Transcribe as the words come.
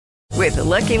With the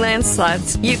Lucky Land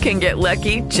Slots, you can get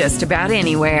lucky just about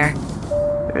anywhere.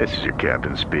 This is your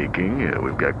captain speaking.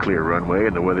 We've got clear runway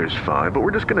and the weather's fine, but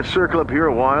we're just going to circle up here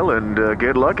a while and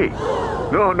get lucky.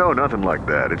 No, nothing like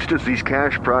that. It's just these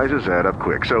cash prizes add up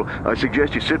quick. So I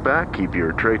suggest you sit back, keep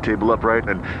your tray table upright,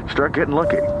 and start getting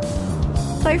lucky.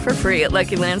 Play for free at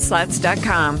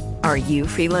LuckyLandSlots.com. Are you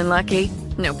feeling lucky?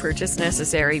 No purchase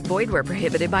necessary. Void where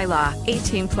prohibited by law.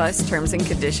 18 plus terms and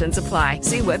conditions apply.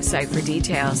 See website for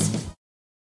details.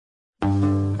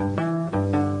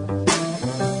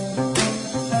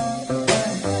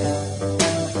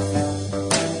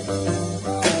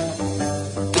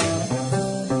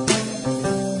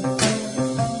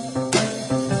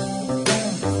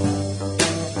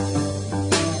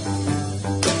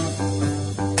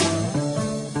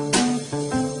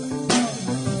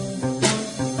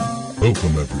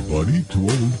 Welcome, everybody, to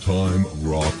Old Time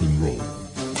Rock and Roll.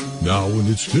 Now in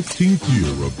its 15th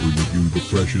year of bringing you the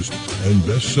freshest and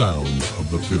best sounds of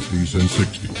the 50s and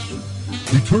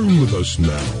 60s. Return with us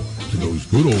now to those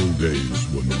good old days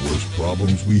when the worst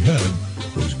problems we had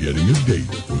was getting a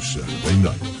date for Saturday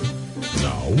night.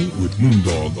 Now, with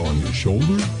Moondog on his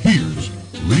shoulder, here's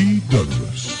Lee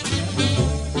Douglas.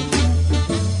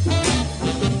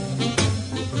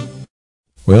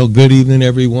 Well, good evening,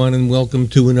 everyone, and welcome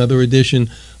to another edition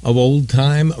of Old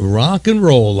Time Rock and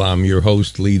Roll. I'm your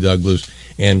host, Lee Douglas,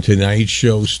 and tonight's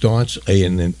show starts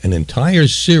an entire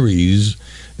series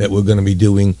that we're going to be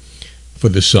doing for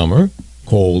the summer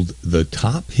called The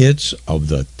Top Hits of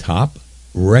the Top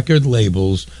Record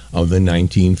Labels of the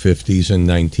 1950s and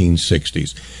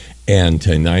 1960s. And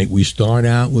tonight we start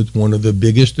out with one of the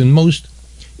biggest and most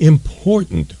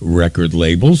important record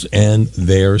labels and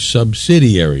their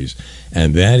subsidiaries,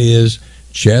 and that is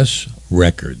Chess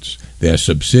Records. Their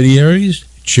subsidiaries,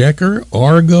 Checker,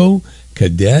 Argo,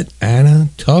 Cadet, Anna,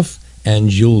 Tough, and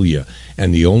Julia.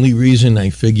 And the only reason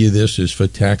I figure this is for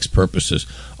tax purposes.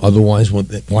 Otherwise,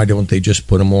 why don't they just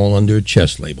put them all under a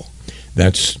Chess label?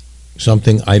 That's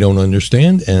something I don't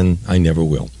understand, and I never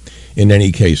will. In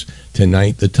any case,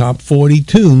 tonight the top 40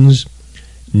 tunes,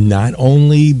 not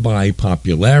only by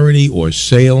popularity or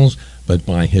sales, but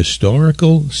by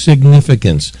historical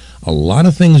significance. A lot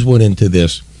of things went into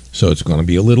this, so it's going to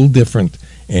be a little different,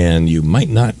 and you might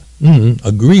not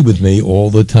agree with me all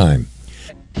the time.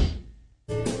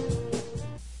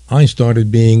 I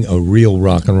started being a real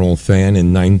rock and roll fan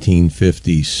in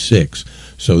 1956,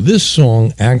 so this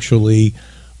song actually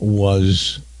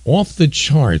was off the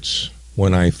charts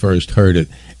when I first heard it,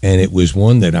 and it was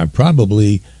one that I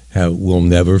probably will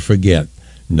never forget.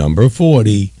 Number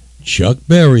 40, Chuck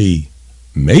Berry,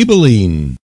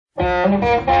 Maybelline.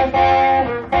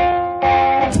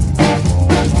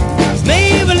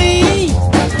 Maybelline,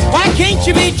 why can't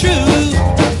you be true?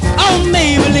 Oh,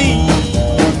 Maybelline,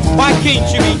 why can't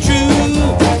you be true?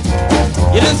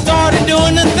 You done started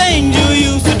doing the things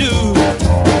you used to do.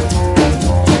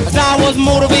 As I was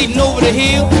motivating over the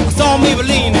hill, I saw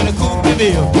Maybelline in a coupe de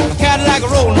ville. A Cadillac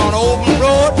rolling on an open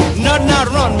road, nothing out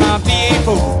to run my V8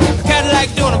 A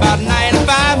Cadillac doing about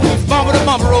 95, moves bumper to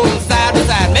bumper, rolling side to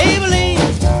side. Maybelline,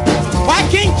 why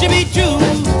can't you be true?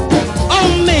 Oh,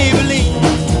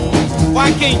 Maybelline,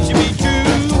 why can't you be true?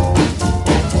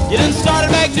 You done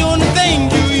started back doing the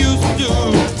things you used to do.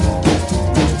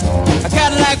 A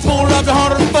Cadillac pulled up to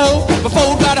 104,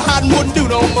 before it got hot and wouldn't do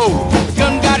no more. The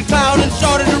gun got cloud and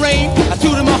started to rain. I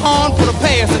tooted my horn for the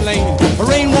passing lane. The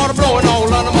rainwater blowing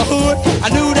all under my hood. I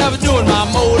knew that was doing my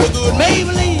motor good.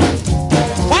 Maybelline,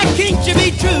 why can't you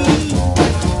be true?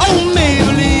 Oh,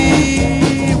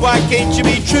 Maybelline, why can't you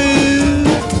be true?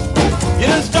 You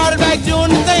done started back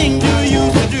doing the things you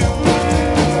used to do.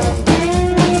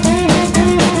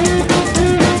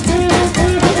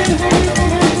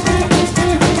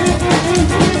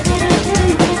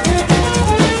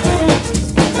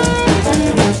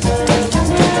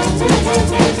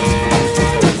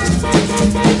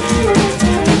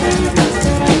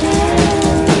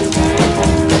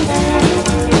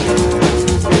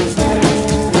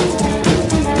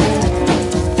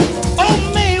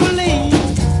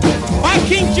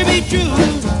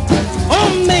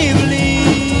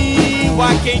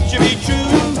 Can't you be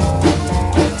true?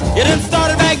 You done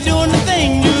started back doing the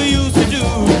thing you used to do.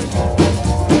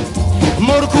 The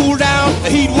motor cooled down, the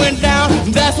heat went down,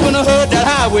 and that's when I heard that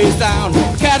highway sound.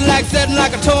 The Cadillac setting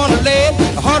like a ton of lead,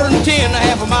 110 a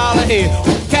half a mile ahead.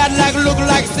 The Cadillac looking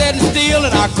like it's setting steel,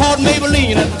 and I caught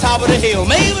Maybelline at the top of the hill.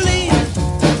 Maybelline,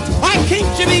 why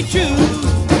can't you be true?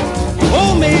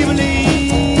 Oh,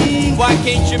 Maybelline, why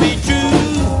can't you be true?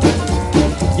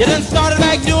 You done started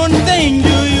back doing the thing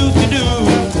you used to do.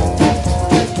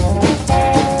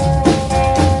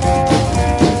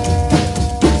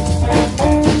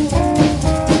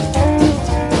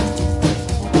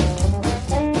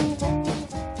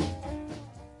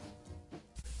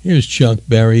 Here's Chuck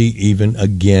Berry, Even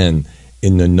Again,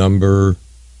 in the number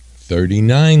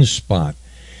 39 spot.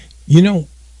 You know,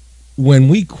 when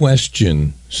we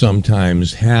question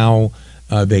sometimes how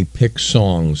they pick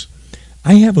songs,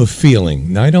 I have a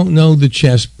feeling. Now, I don't know the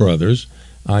Chess brothers.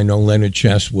 I know Leonard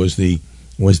Chess was the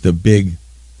big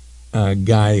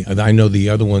guy. I know the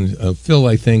other one, Phil,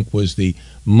 I think, was the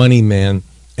money man,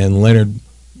 and Leonard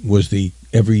was the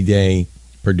everyday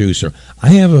producer. I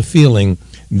have a feeling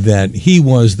that he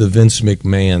was the Vince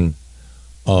McMahon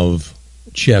of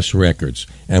Chess Records,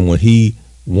 and what he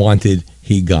wanted,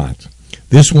 he got.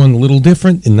 This one, a little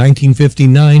different, in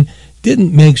 1959,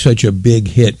 didn't make such a big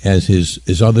hit as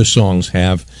his other songs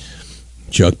have.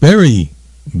 Chuck Berry,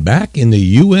 Back in the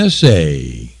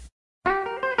USA.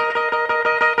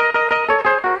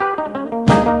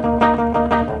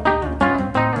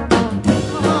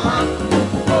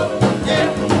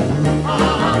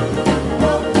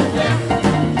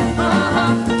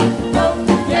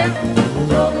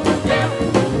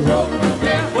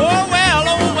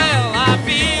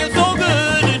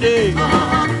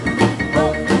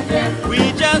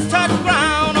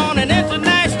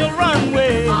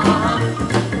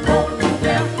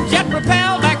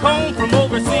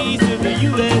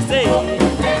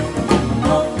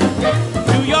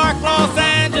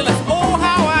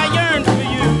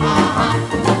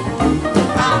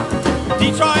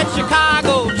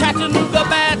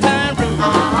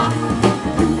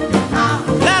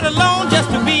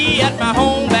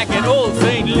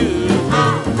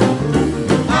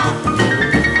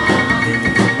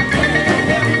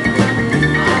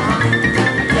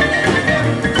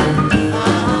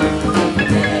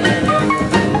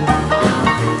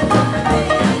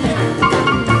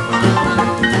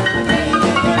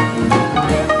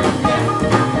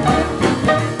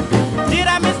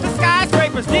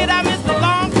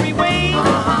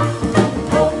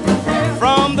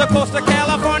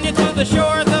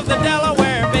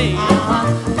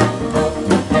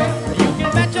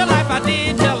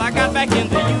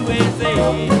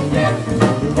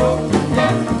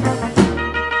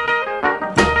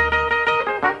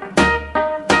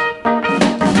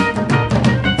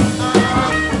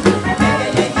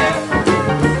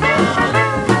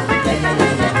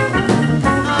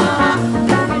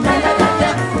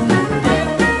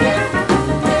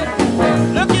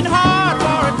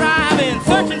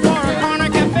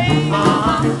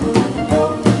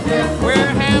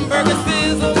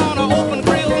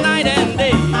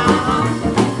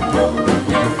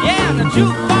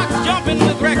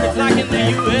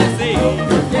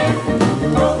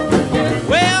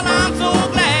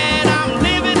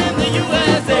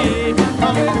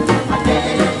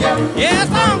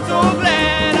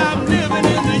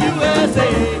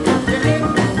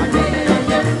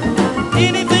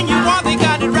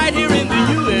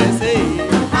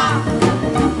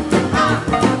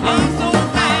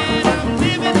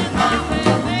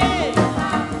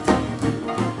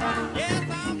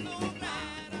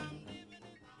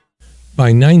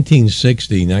 By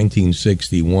 1960,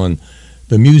 1961,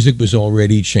 the music was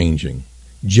already changing.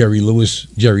 Jerry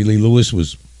Lee Lewis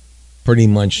was pretty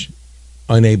much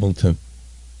unable to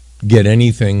get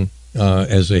anything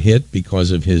as a hit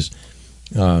because of his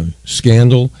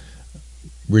scandal.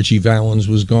 Richie Valens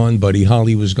was gone, Buddy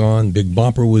Holly was gone, Big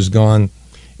Bopper was gone.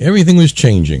 Everything was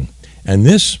changing. And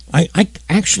this, I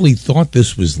actually thought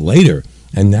this was later,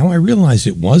 and now I realize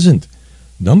it wasn't.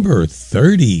 Number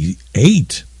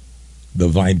 38. The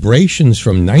Vibrations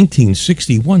from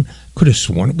 1961. Could have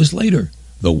sworn it was later.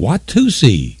 The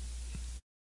Watusi.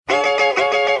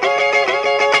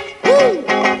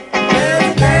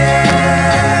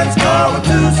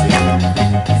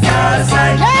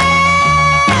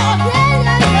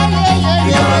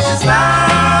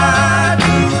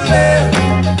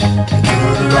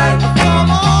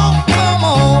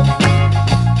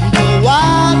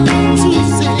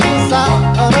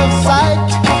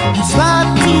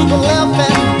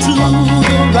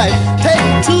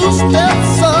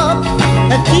 Steps up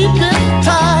and keep it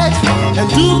tight and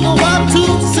do the 1, 2,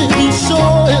 3, be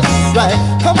sure it's right.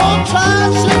 Come on,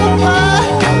 try, sugar pie,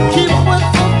 keep with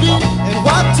the beat and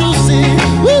 1, 2, 3,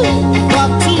 woo, 1,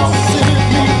 2, 3.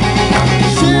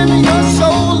 Shimmy your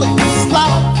shoulder, slop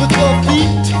with your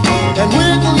feet and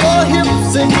wiggle your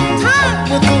hips and time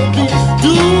with the beat.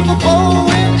 Do the bow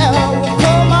and arrow,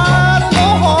 come out of the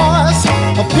horse,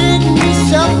 a pygmy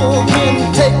shuffle,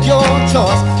 then take your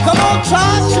choice. Come on, try,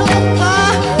 sugar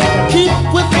pie, keep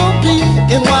with the beat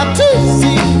in 1, 2,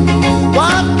 3,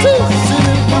 1, 2, 3.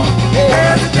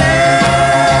 There's a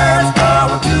dance.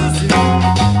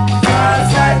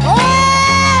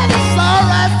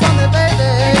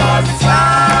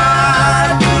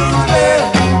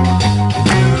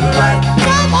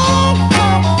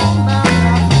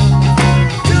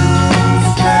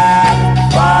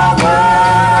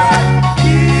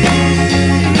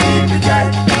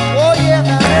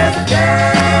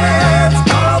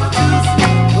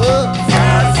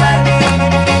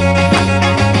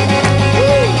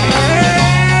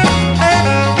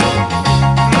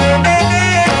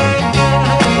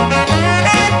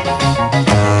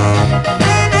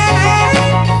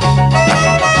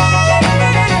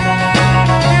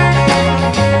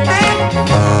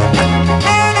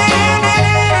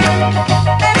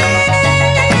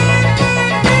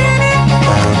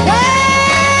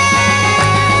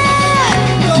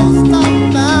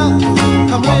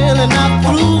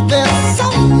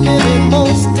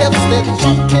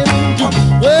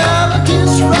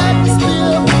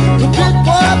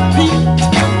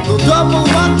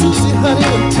 money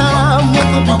and time with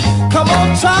the beat. Come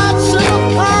on, try sugar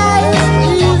pie, it's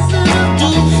easy to do.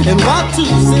 And what to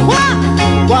see,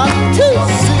 what to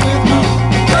see with me.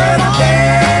 When I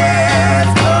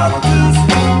dance, come to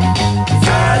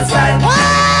side to side.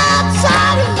 What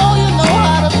side you know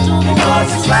how to do the one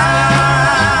to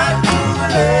slide to the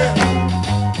left,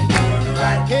 to the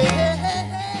right. Hey, hey, hey,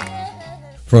 hey.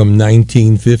 From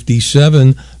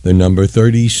 1957, the number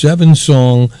 37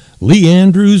 song, Lee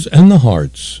Andrews and the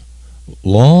Hearts,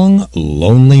 Long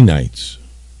Lonely Nights.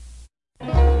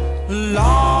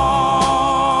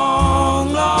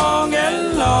 Long, long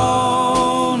and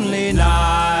lonely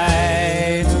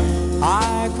nights,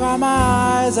 I cry my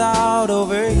eyes out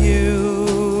over you,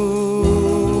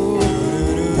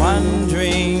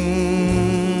 wondering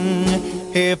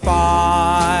if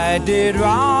I did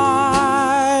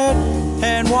right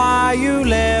and why you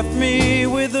left me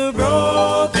with a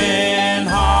broken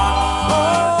heart.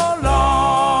 Oh,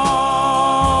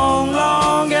 long,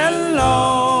 long and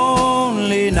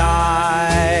lonely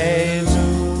nights.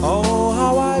 Oh,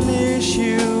 how I miss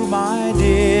you, my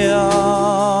dear.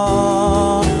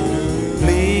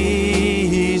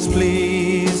 Please,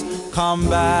 please come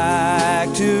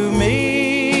back to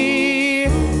me.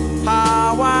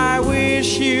 How I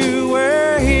wish you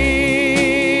were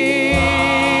here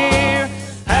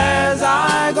as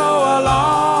I go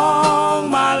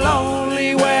along my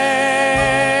lonely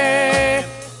way.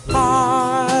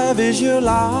 I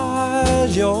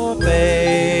visualize your face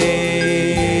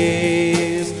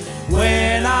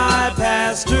when I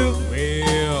pass through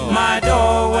my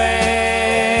doorway.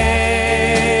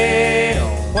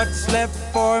 What's left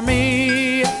for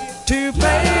me to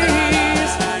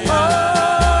face?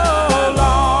 Oh,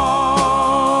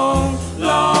 long,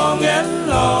 long and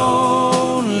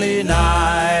lonely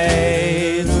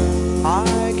nights.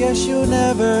 I guess you're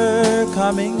never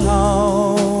coming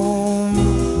home.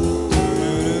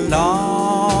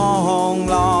 Long,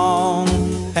 long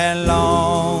and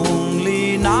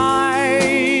lonely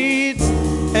nights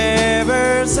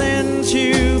ever since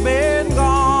you've been gone.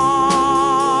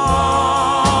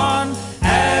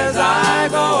 As I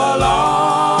go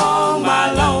along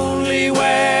my lonely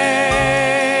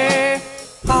way,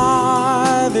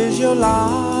 I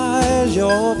visualize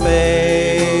your face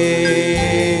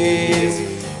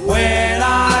when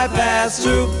I pass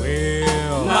through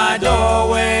my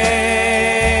doorway.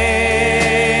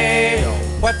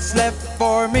 What's left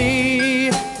for me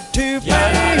to face?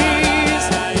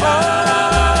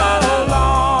 Oh,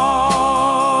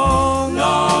 long,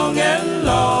 long and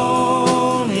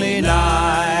lonely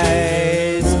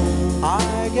nights.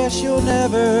 I guess you're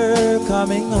never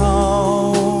coming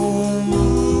home.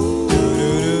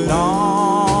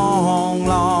 Long,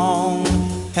 long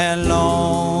and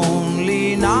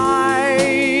lonely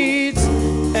nights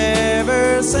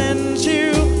ever since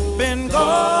you've been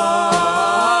gone.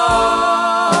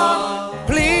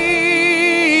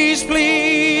 Please,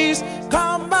 please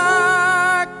come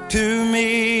back to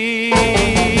me.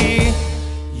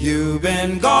 You've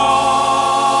been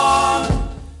gone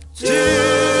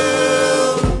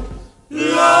too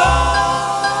long.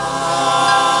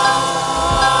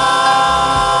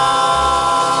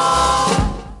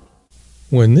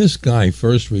 When this guy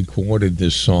first recorded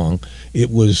this song, it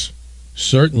was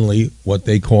certainly what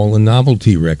they call a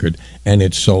novelty record, and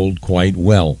it sold quite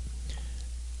well.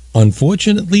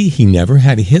 Unfortunately, he never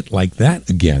had a hit like that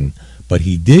again, but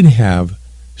he did have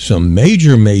some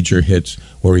major hits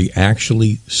where he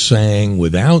actually sang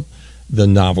without the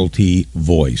novelty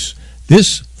voice.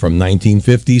 This from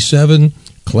 1957,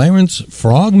 Clarence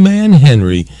Frogman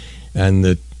Henry and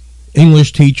the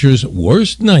English teacher's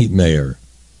worst nightmare,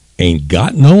 Ain't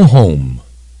Got No Home.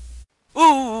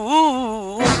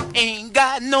 Ooh, ain't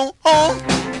got no home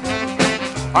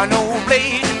or no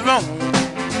place to roam.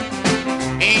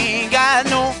 Ain't got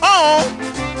no home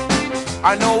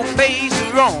or no place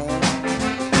to roam.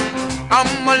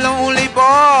 I'm a lonely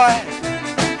boy,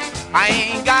 I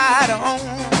ain't got a home.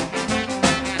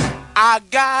 I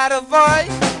got a voice,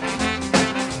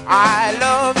 I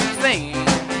love to sing.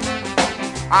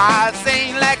 I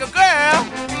sing like a girl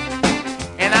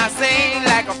and I sing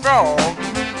like a frog.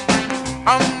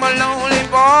 I'm a lonely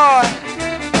boy,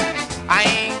 I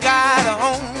ain't got a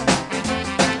home.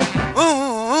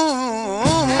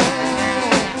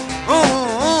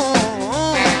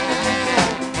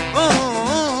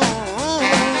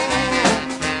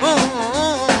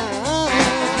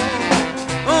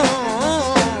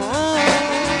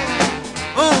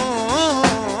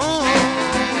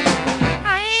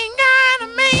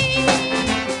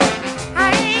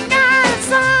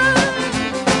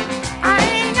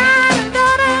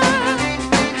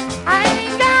 I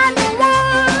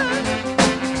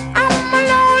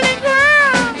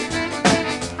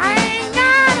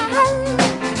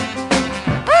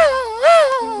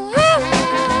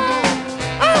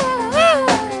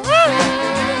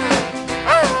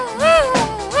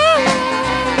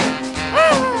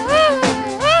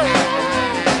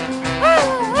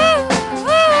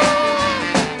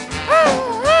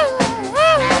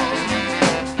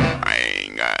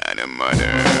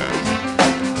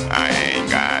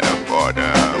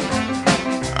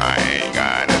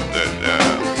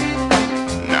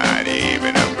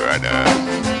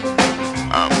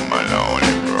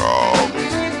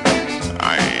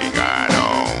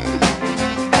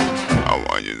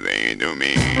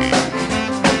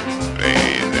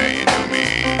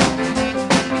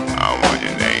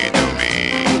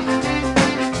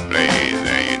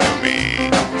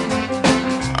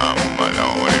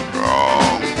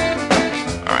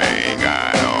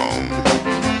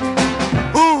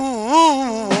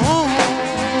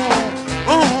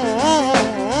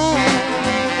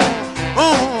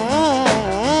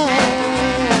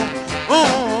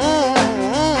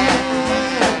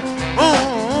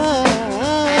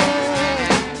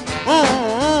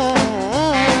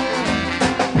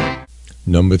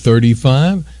Number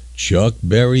 35, Chuck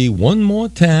Berry, One More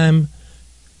Time.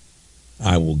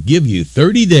 I will give you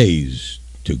 30 days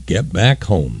to get back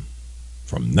home,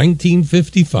 from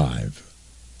 1955.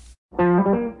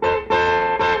 I'm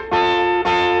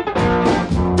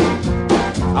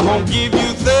gonna give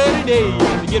you 30 days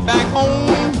to get back home.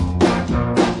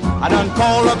 I done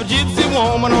called up a gypsy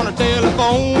woman on the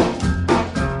telephone.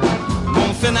 I'm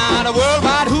gonna send out a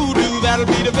worldwide hoodoo. That'll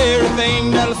be the very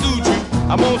thing that'll suit you.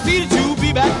 I'm gonna see that you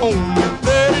be back home in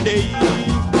 30 days.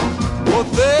 Oh,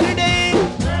 30 days.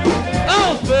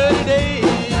 Oh, 30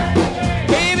 days.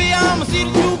 Baby, I'm gonna see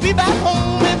that you be back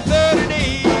home in 30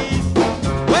 days.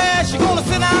 Well, she's gonna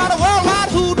send out a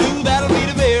worldwide hoodoo. That'll be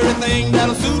the very thing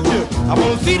that'll suit you. I'm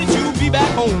gonna see that you be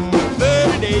back home in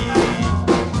 30 days.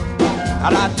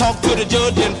 And I talked to the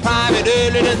judge in private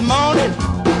early this morning.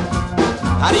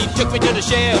 And he took me to the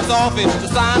sheriff's office to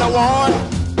sign a warrant.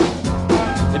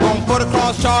 They won't put a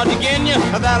cross charge against you.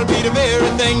 That'll be the very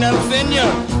thing that'll send you.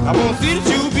 I'm gonna see that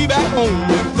you be back home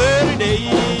in 30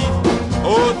 days.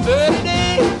 Oh, 30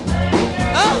 days.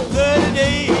 Oh, 30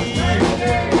 days.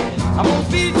 I'm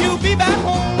gonna see that you be back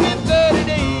home in 30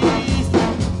 days.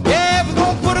 Yeah, if we're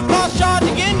gonna put a cross charge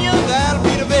against you, that'll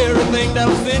be the very thing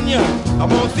that'll send you. I'm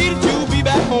gonna see that you be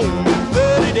back home in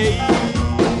 30 days.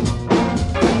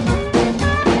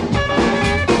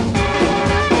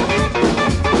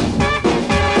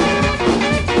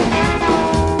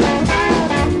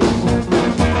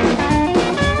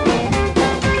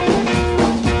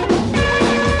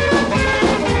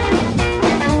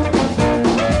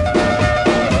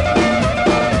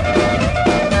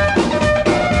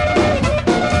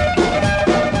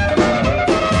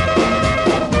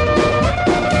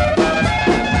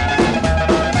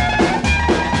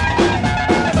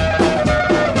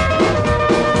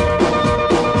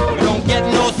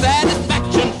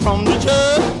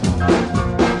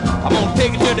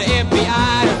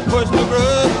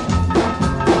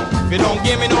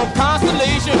 Give me no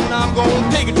consolation. I'm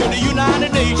gonna take it to the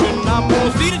United Nations. I'm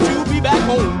gonna see that you be back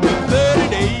home in 30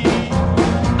 days.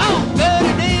 Oh,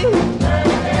 30 days.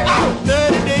 Oh,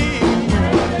 30 days.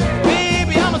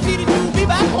 Baby, I'ma see that you be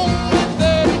back home in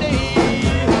 30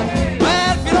 days.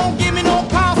 Well, if you don't give me no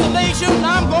consolation,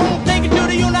 I'm gonna take it to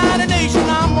the United Nations.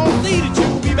 I'm gonna see that you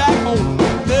be back home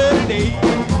in 30 days.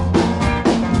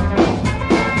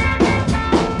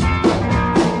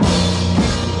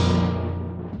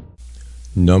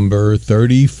 Number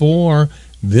 34,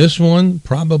 this one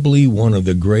probably one of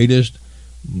the greatest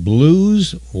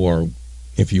blues, or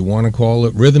if you want to call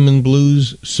it rhythm and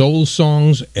blues, soul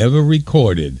songs ever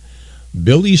recorded.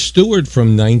 Billy Stewart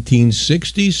from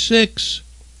 1966,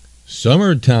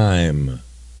 Summertime.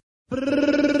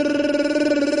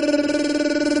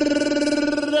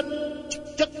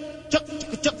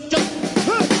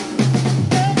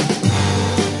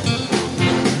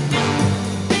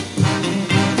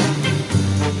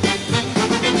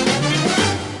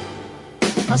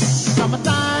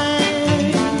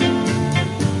 Summertime,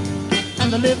 and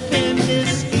the living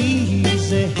is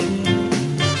easy.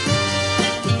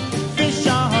 Fish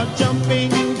are jumping,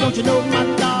 don't you know, my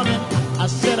darling? I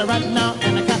said it right now,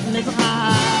 and the cotton is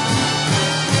high.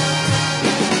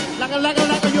 Like a,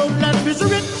 your life is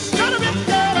rich, got a rich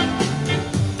girl,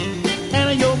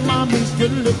 and your mommy's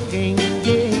good looking,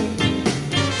 yeah.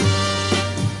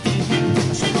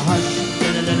 So hush,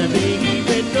 little baby,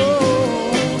 don't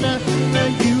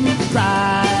you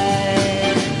cry.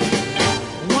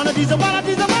 One of these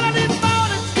mornings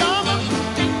come,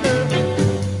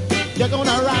 you're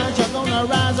gonna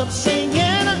rise up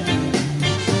singing.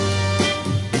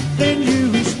 Then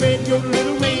you spread your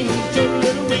little wings,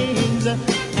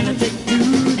 and take to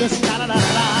the sky. La, la, la.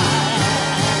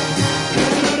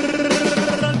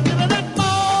 That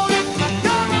morning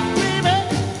come, baby,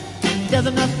 there's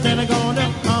nothing gonna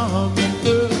harm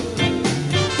you.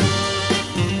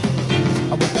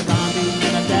 With the mommy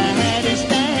and the daddy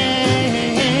standing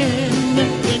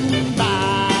by.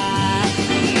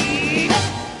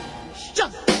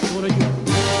 Shut! What are you?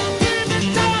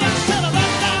 Settle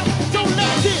right down. Don't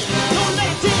let it in. Don't let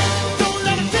it in. Don't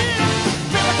let it in.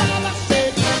 Every time I say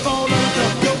it, it's all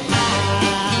over your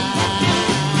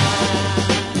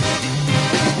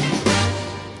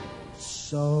eyes.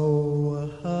 So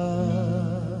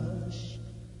hush,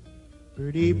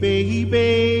 pretty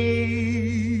baby.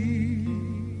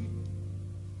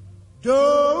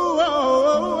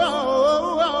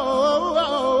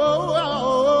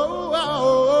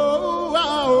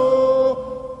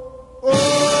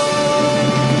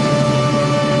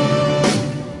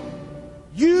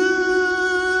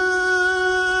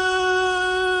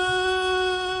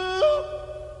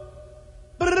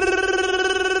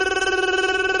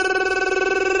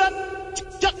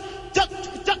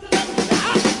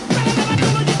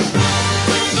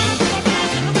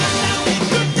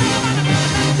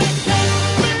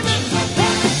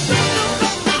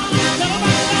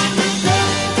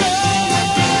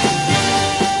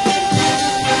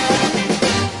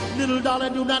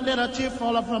 let a tear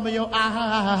fall up from your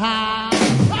eye.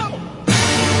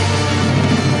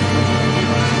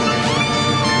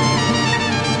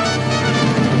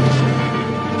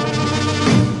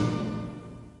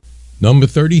 Number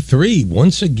 33,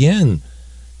 once again,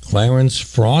 Clarence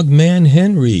Frogman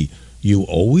Henry, You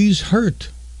Always Hurt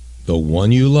the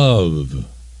One You Love,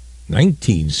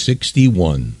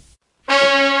 1961.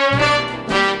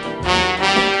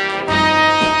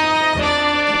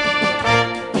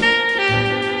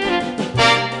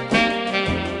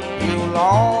 You'll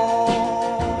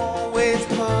always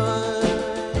hurt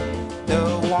the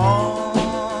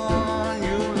one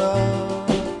you love,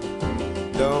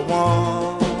 the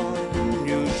one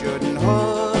you shouldn't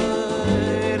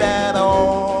hurt at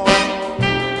all.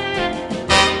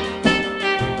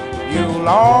 You'll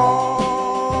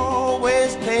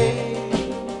always pay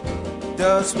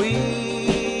the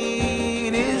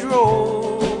sweetest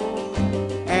rose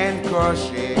and crush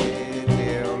it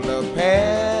till the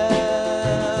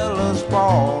petals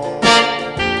fall.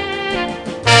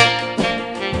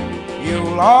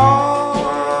 You'll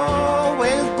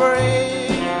always break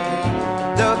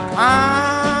the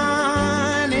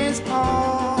kindest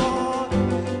heart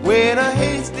with a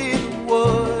hasty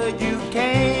word you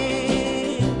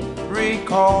can't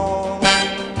recall.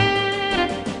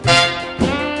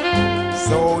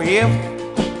 So if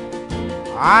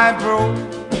I broke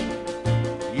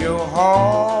your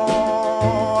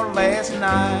heart last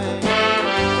night,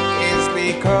 it's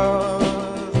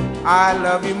because I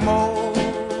love you more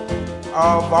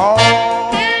of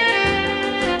all.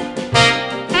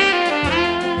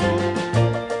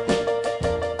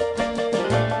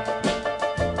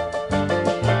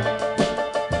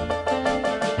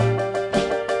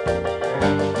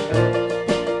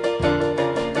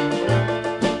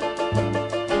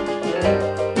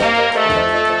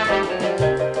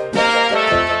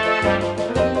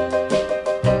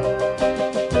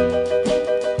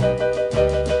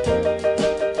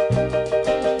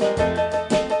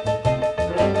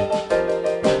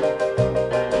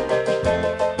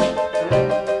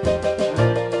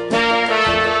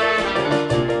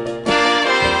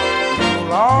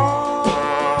 You'll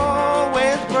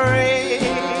always break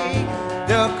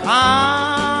the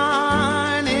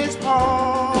kindest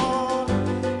heart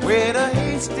with a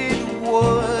hasty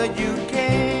word you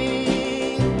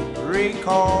can't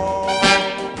recall.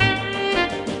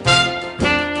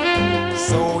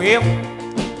 So if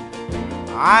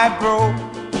I broke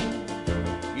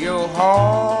your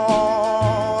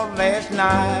heart last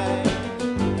night,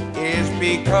 it's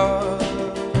because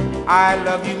I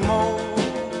love you more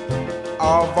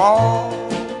of all.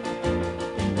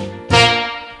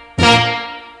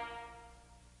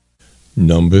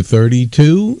 Number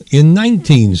 32, in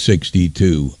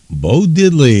 1962, Bo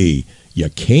Diddley, You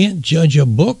Can't Judge a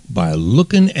Book by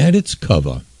Looking at Its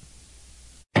Cover.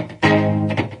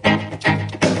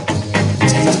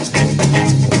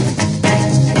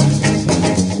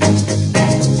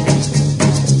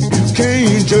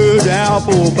 Can't judge an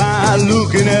apple by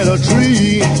looking at a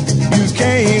tree. You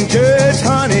can't judge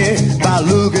honey by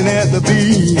looking at the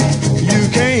bee. You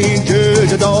can't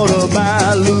judge a daughter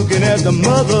by looking at the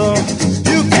mother.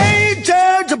 You can't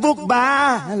judge a book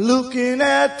by looking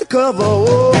at the cover.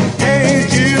 Oh,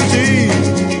 can't you see?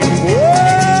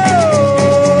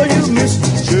 Oh, you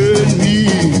misjudged me.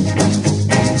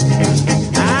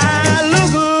 I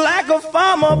look like a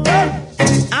farmer, but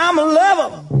I'm a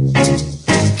lover.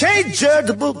 Can't judge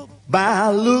a book by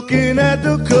looking at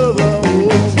the cover.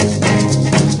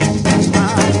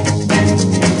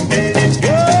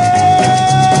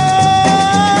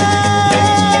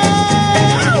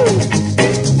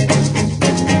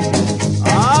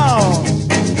 Oh,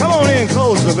 come on in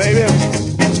closer, baby.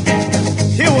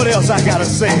 Hear what else I gotta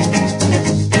say.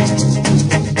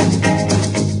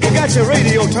 You got your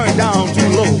radio turned down too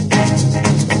low.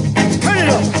 Turn it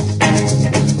up.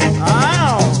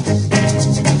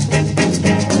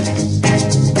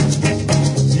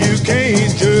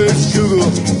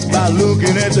 By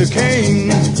looking at the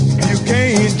cane, you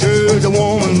can't judge a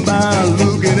woman by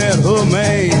looking at her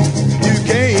man. You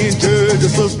can't judge a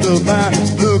sister by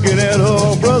looking at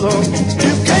her brother.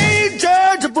 You can't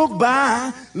judge a book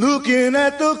by looking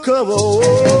at the cover.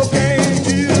 Oh, can't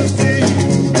you see?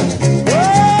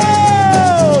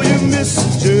 Oh, you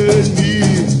misjudged me.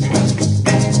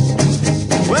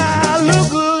 Well, I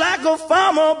look like a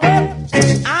farmer, but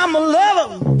I'm a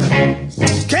lover.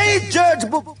 Can't judge a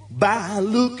book by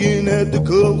looking at the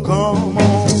cover. Come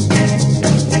on.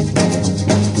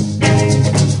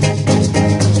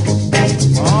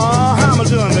 Oh, how am I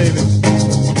doing, baby?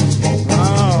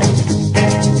 Oh.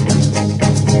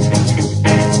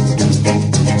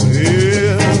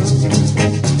 Yeah.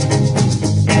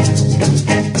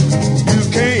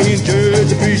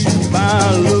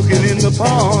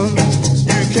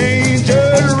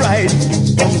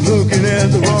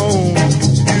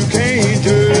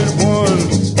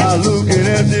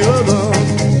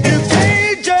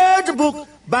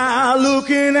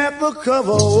 the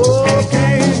cover. Oh,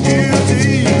 can't you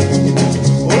see?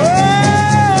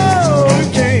 Oh,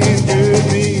 can't you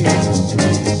see?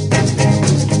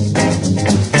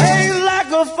 Ain't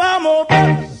like a farmer,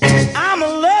 but I'm a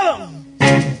lover.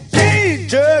 Can't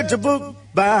judge a book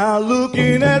by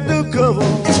looking at the cover.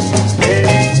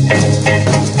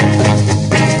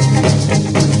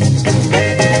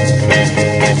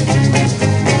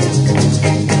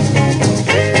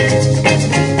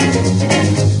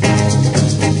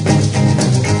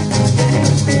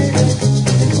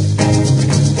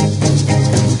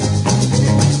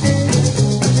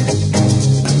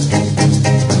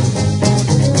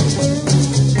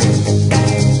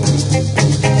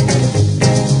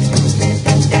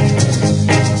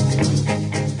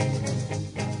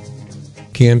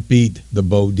 Can't beat the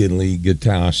Bo Diddley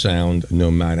guitar sound no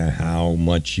matter how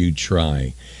much you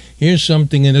try. Here's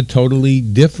something in a totally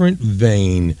different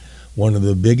vein. One of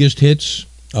the biggest hits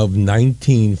of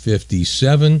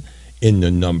 1957 in the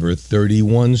number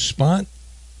 31 spot,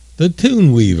 the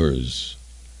Tune Weavers.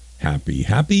 Happy,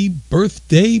 happy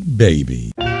birthday,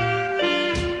 baby.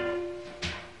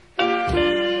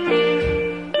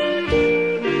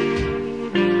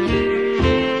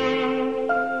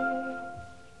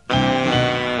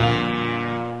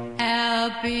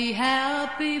 Happy,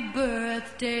 happy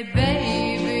birthday,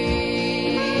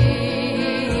 baby.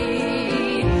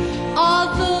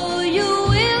 Although you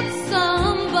with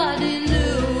somebody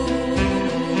new,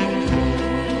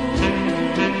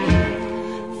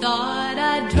 thought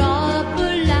I'd drop a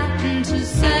line to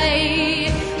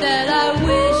say that I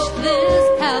wish this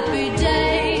happy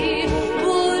day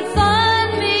would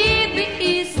find me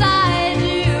beside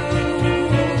you.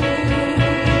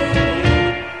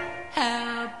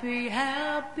 Happy,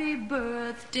 happy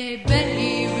birthday, baby.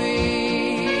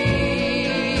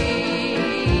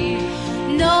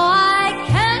 No, I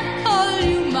can't call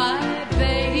you my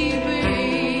baby.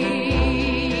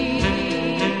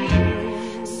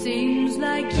 Seems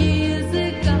like years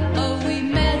ago we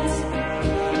met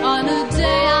on a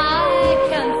day I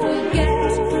can't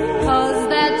forget, 'cause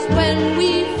that's when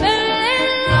we fell in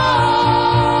love.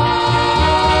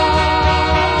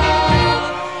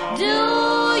 Do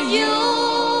you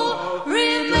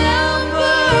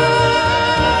remember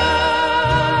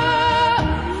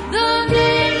the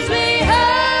names we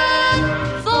had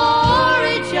for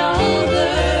each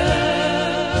other?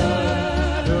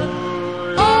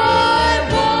 I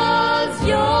was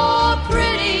your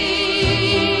pretty,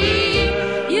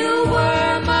 you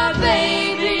were my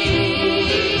baby.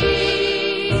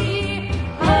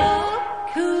 How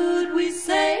could we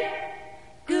say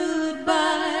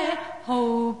goodbye?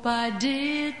 Hope I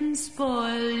didn't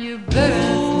spoil your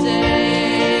birthday.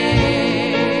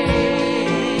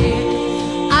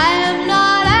 I am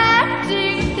not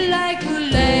acting like a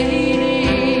lady,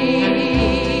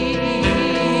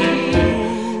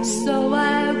 so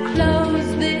I'll close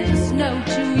this note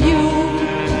to you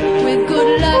with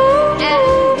good luck and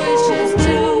wishes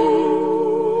too.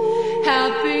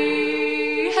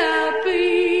 Happy, happy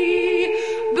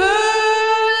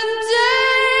birthday,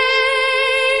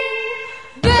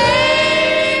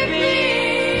 baby.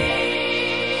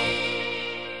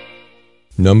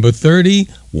 Number 30,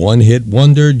 one-hit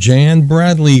wonder Jan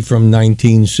Bradley from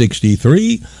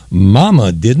 1963,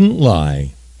 Mama Didn't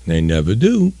Lie. They never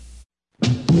do.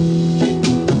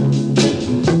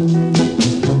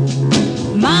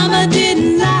 Mama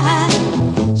didn't lie,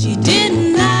 she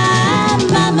didn't lie.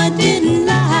 Mama didn't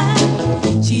lie,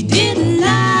 she didn't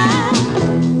lie.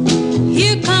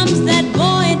 Here comes that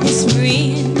boy and his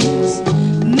friends,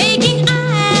 making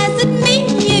eyes at me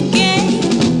again.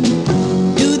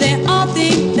 Do they all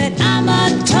think that I'm a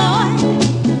toy,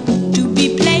 to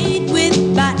be played with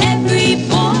by every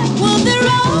boy? Well, they're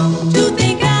wrong to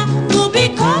think I will be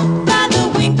caught by the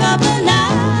wink of an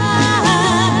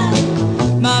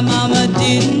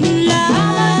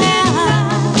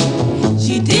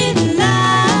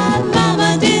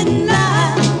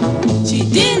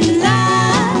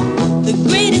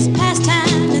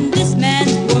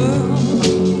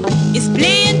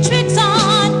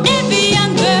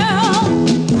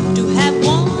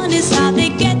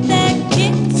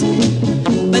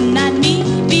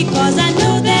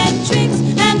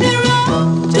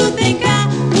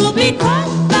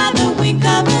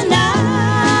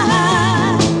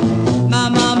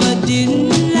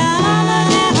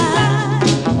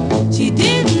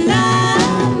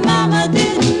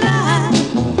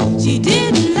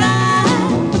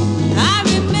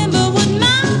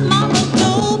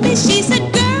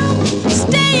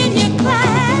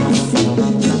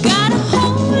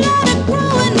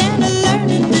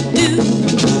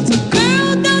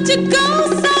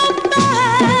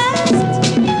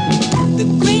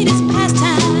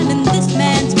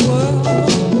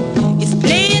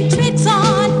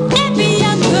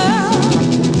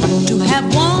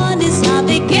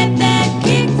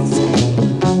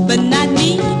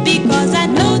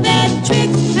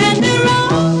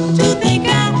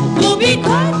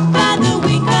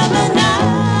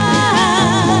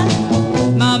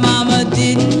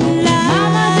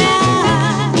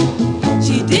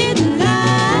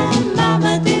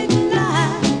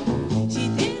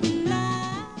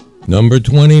Number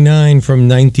 29 from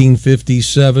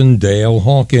 1957, Dale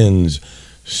Hawkins,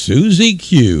 Susie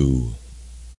Q.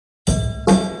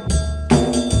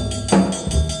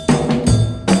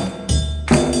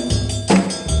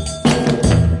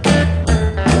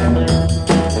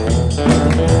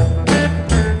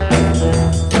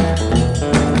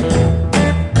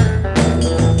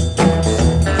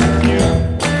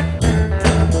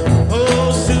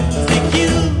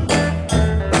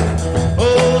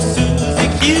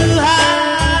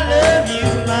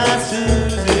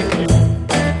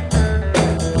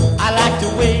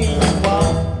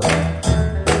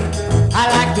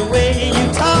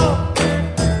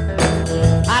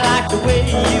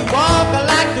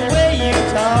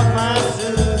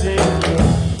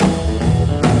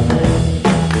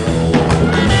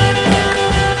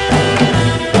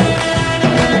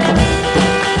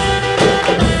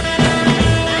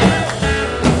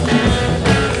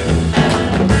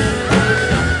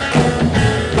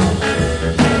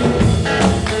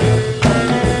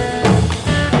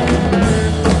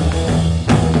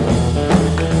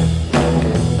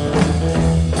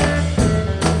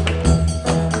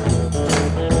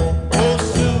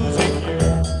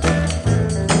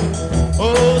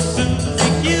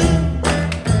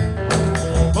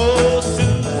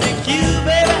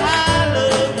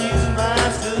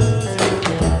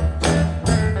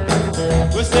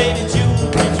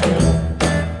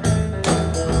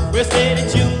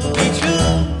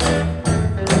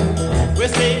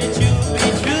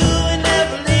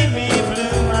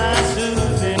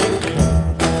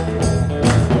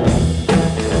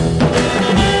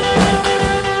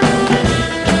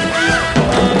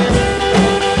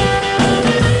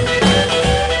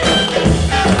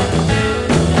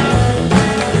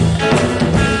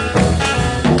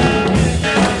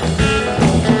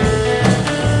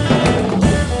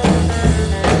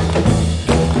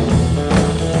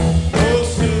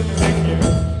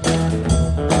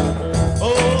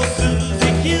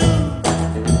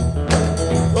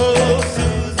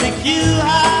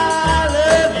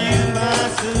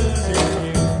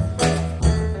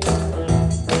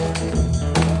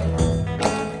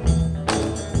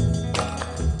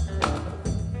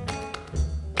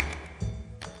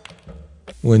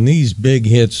 When these big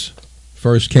hits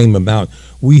first came about,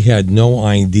 we had no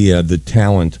idea the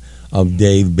talent of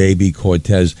Dave Baby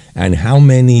Cortez and how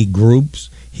many groups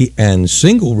and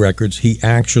single records he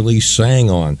actually sang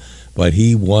on. But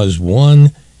he was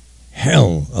one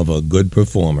hell of a good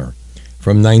performer.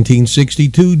 From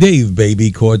 1962, Dave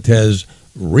Baby Cortez,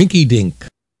 Rinky Dink.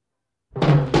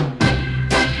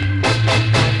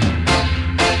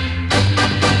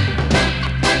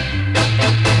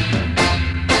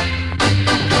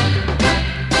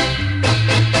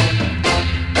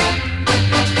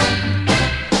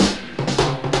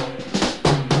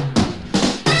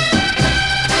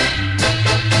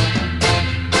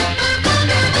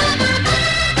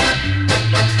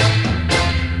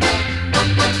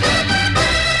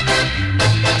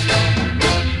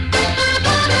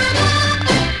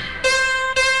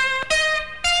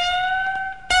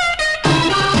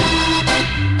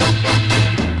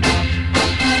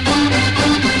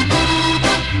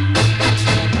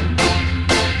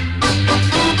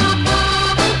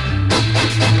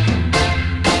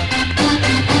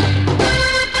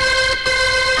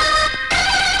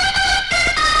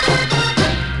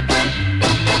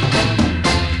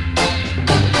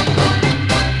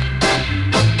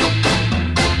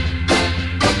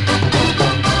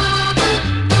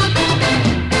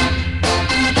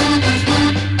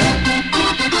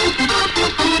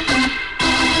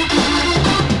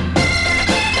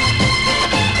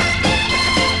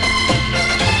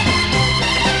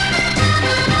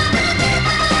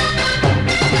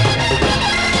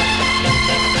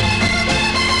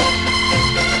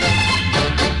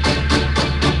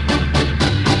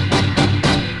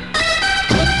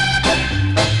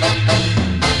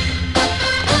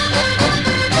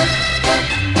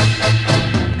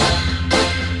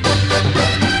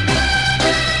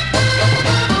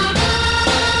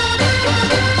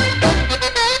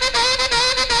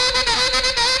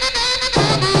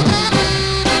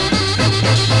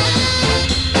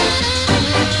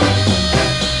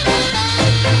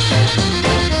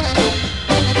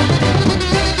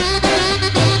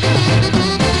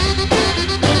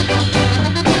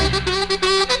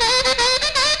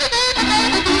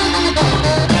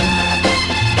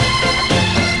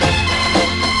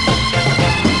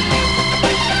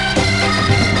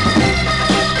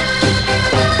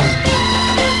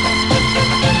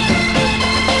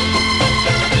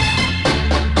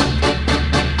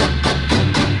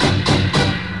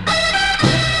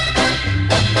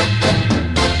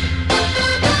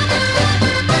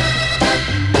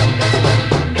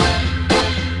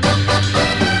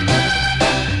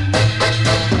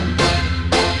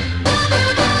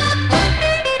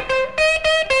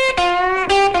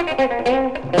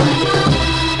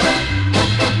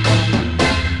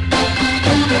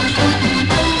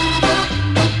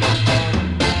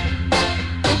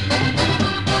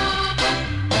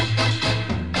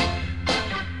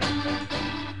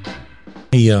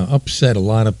 He upset a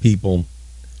lot of people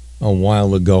a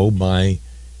while ago by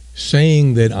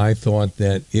saying that I thought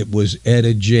that it was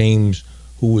Etta James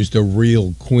who was the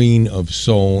real queen of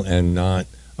soul and not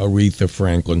Aretha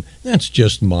Franklin. That's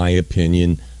just my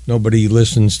opinion. Nobody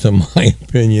listens to my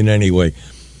opinion anyway.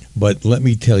 But let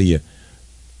me tell you,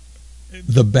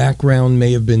 the background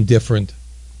may have been different.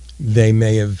 They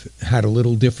may have had a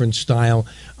little different style.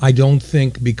 I don't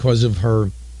think because of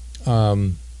her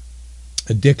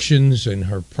addictions and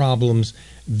her problems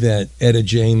that Etta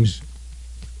James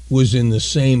was in the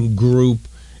same group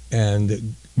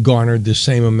and garnered the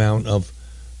same amount of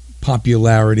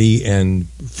popularity and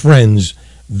friends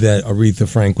that Aretha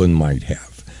Franklin might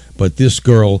have. But this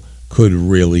girl could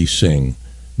really sing.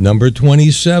 Number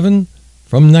 27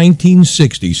 from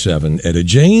 1967, Etta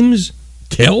James,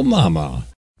 Tell Mama.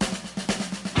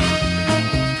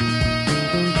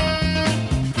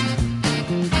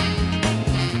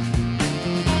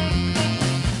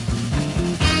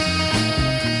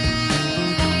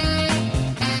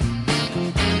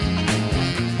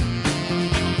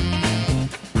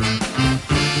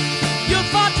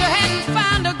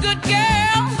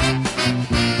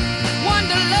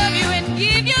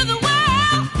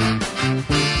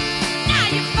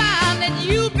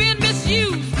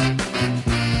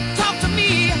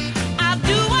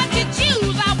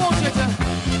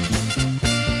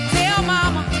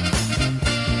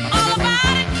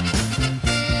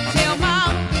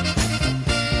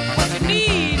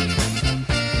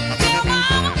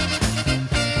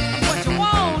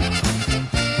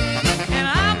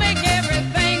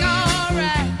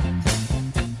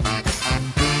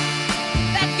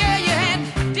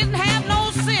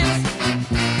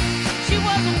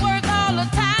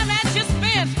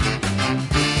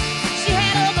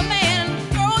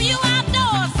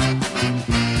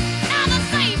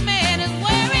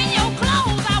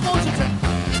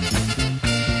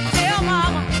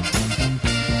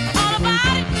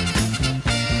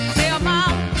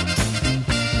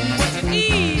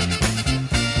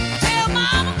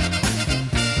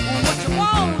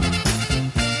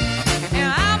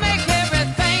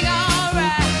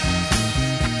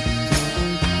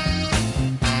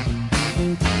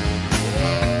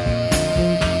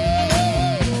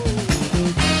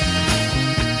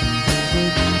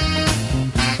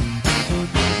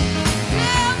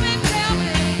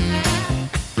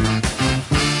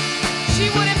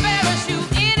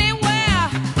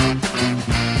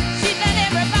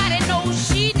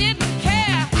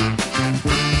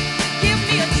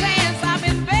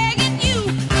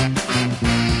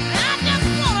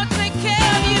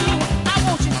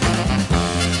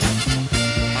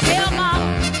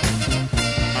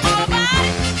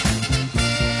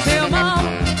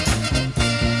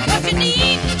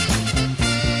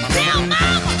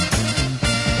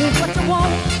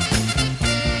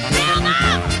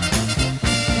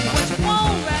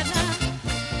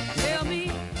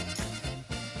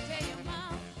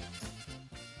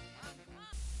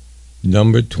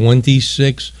 Number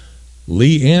 26,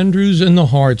 Lee Andrews and the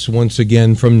Hearts, once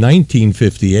again from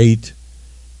 1958,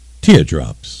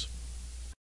 Teardrops.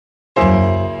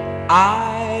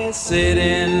 I sit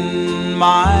in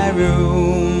my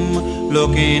room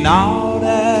looking out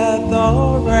at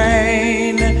the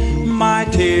rain. My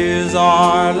tears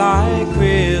are like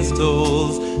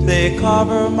crystals, they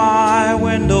cover my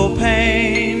window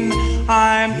pane.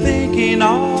 I'm thinking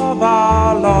of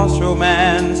our lost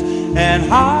romance and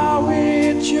how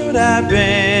it should have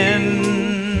been.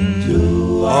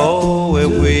 Oh, if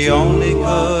we only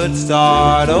could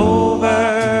start over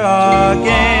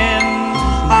again.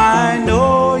 I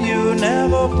know you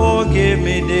never forgive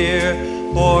me, dear,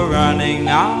 for running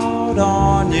out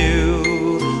on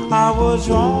you. I was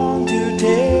wrong to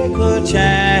take a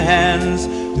chance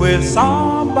with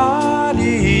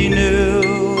somebody new.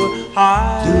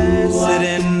 I sit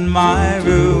in my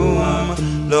room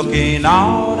looking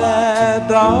out at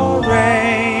the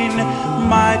rain.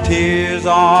 My tears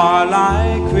are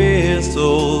like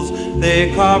crystals,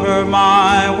 they cover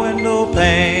my window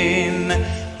pane.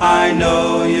 I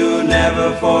know you'll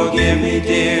never forgive me,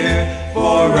 dear,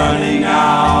 for running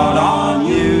out on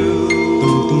you.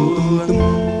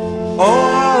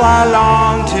 Oh, I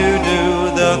long to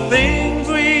do the things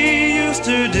we used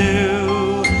to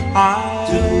do. I'm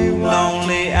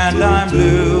lonely and I'm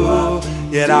blue,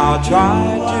 yet I'll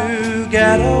try to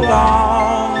get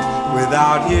along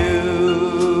without you.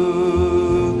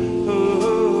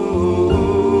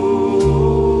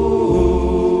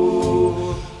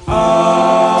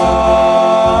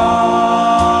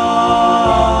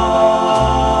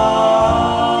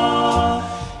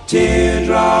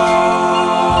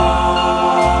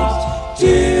 Teardrops,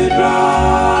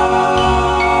 teardrops.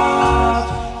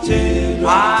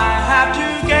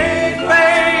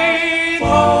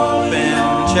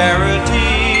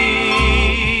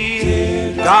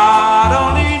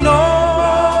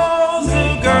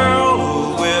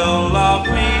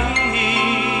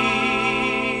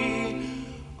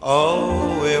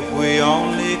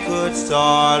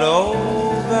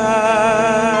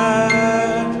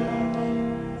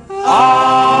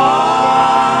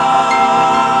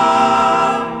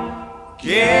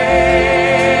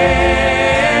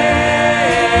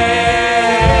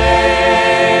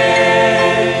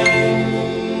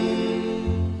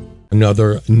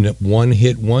 Another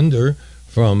one-hit wonder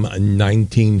from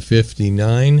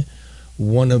 1959,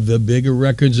 one of the bigger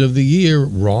records of the year,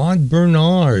 Rod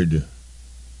Bernard.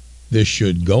 This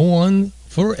Should Go On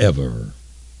Forever.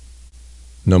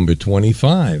 Number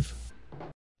 25.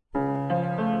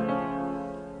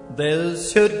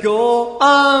 This should go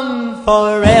on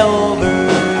forever.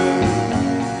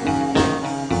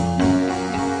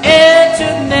 It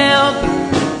should never,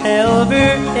 ever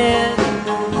end.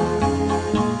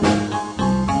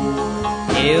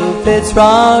 If it's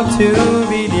wrong to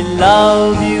really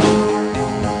love you,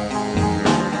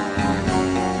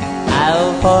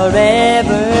 I'll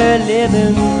forever live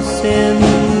in sin.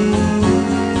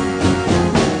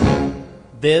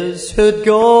 This should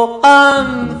go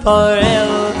on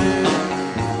forever.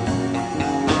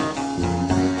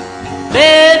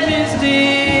 Let me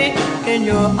stay in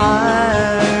your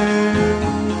arms,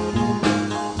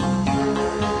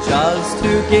 just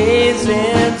to gaze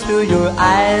into your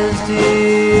eyes,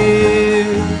 dear,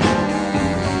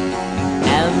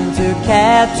 and to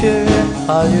capture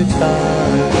all your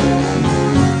charms.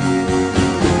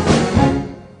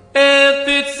 If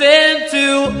it's in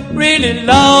to really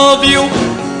love you,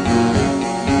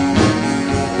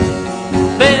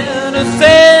 then a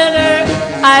sinner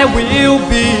I will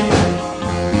be.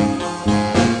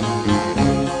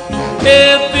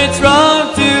 If it's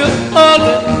wrong to hug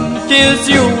and kiss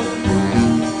you,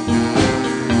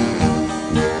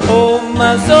 oh,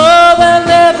 my soul will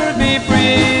never be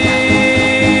free.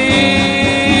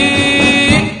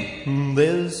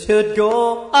 This should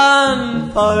go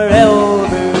on forever.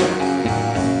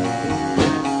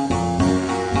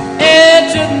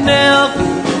 It should never,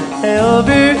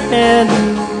 ever end.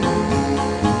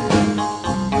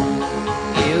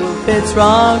 If it's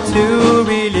wrong to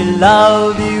really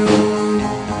love you,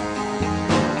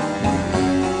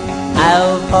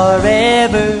 I'll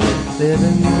forever live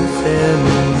in sin.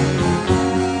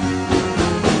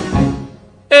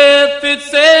 If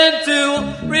it's said to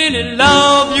really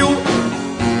love you,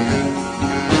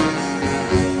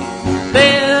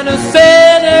 then a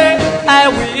sinner I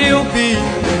will be.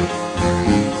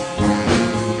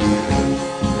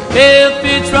 If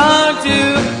it's wrong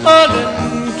to hug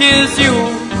and kiss you,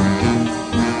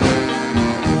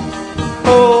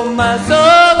 oh, my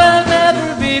soul will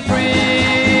never be free.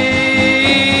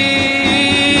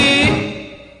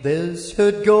 This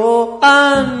should go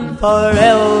on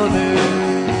forever.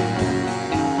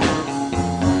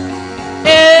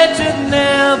 It should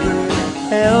never,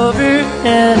 ever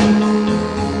end.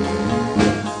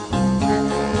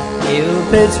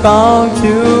 If it's wrong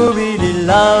to really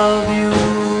love you,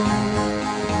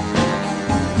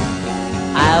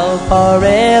 I'll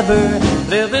forever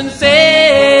live in sin.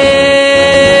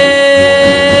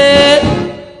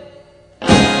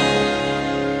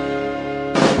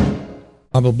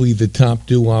 Probably the top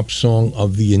doo-wop song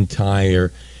of the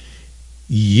entire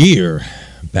year.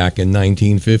 Back in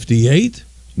 1958,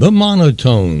 the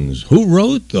Monotones, who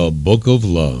wrote The Book of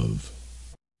Love.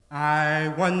 I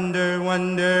wonder who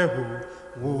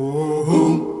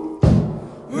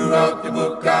wrote the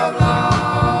book of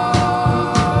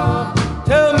love?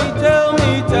 Tell me,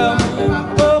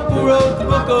 who wrote the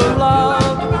book of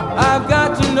love? I've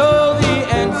got to know the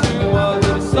answer. Was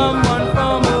it someone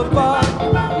from above?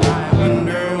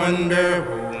 I wonder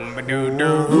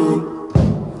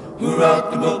who wrote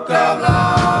the book of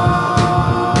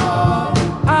love?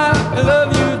 I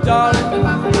love you, darling,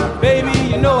 baby,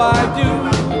 you know I do.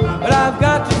 But I've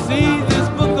got to see this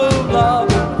book of love,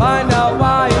 find out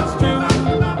why it's true.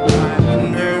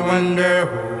 I wonder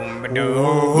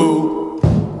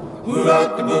who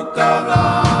wrote the book of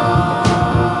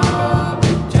love?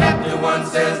 Chapter 1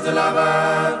 says the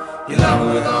lover, you love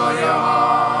her with all your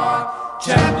heart.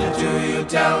 Chapter 2 you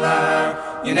tell her,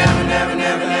 you never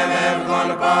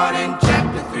gonna part. In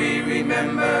chapter 3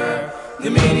 remember the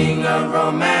meaning of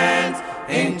romance.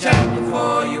 In chapter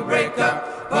 4 you break up,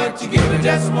 but you give her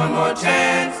just one more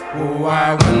chance. Oh,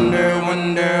 I wonder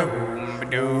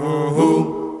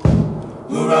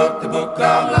who wrote the book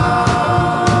of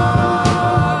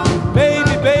love?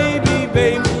 Baby,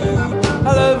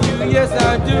 I love you, yes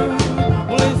I do.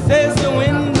 Well, it says so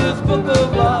in this book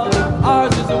of love,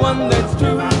 ours is the one that's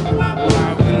true. I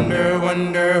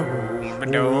wonder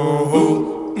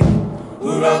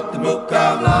who wrote the book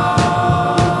of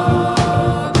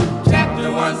love?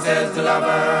 Chapter 1 says the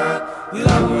lover, you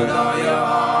love her with all your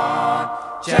heart.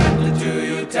 Chapter 2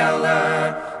 you tell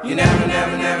her, you never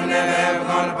ever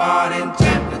gonna part. In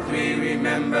chapter 3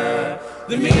 remember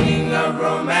the meaning of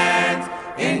romance.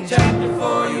 In chapter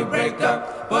 4 you break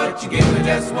up, but you give her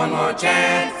just one more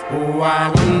chance. Oh, I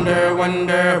wonder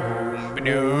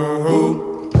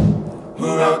who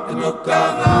who wrote the book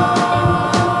of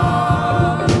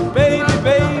love. Baby,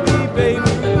 baby, baby,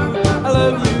 I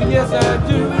love you, yes I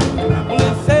do. Well,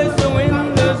 it says so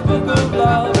in this book of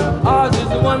love, ours is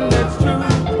the one that's true.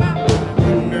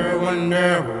 Wonder,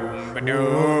 wonder,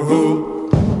 who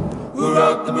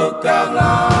wrote the book of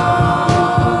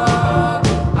love?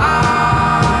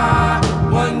 I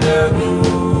wonder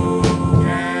who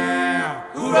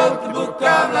wrote the book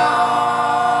of love?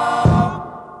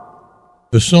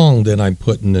 The song that I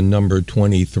put in the number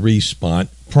 23 spot,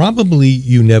 probably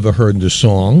you never heard the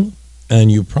song,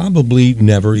 and you probably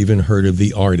never even heard of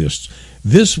the artists.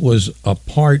 This was a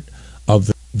part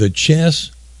of the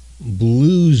Chess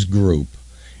Blues group,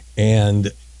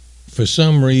 and for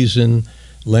some reason,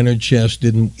 Leonard Chess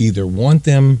didn't either want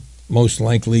them, most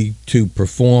likely, to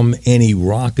perform any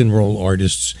rock and roll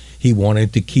artists. He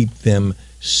wanted to keep them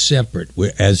separate,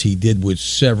 as he did with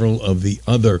several of the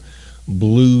other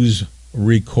blues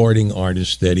recording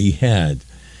artists that he had.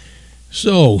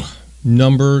 So,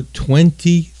 number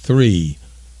 23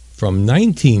 from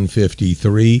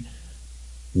 1953,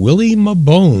 Willie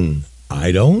Mabone,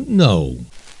 I Don't Know.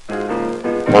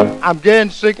 I'm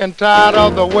getting sick and tired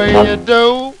of the way you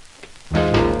do.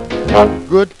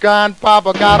 Good kind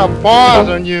Papa gotta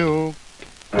poison you.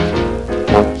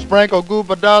 Sprinkle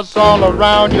goober dust all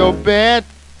around your bed.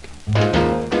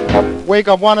 Wake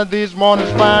up one of these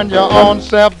mornings, find your own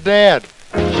self dead.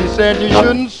 She said you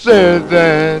shouldn't say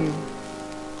that.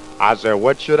 I said,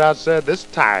 what should I say this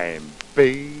time,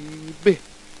 baby?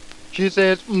 She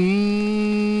says, I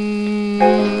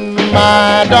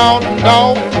don't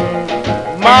know.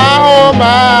 My, oh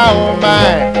my, oh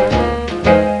my.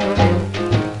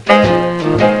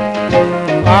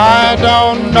 I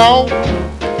don't know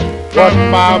what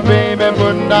my baby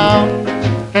putting down.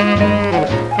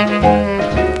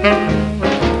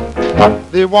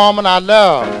 The woman I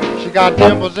love, she got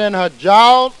dimples in her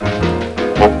jaws.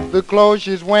 The clothes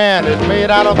she's wearing is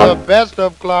made out of the best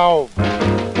of clothes.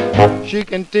 She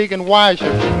can take and wash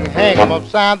them, she can hang them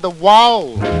upside the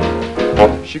wall.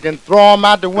 She can throw them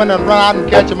out the window and run out and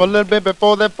catch them a little bit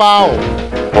before they fall.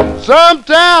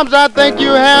 Sometimes I think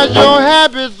you has your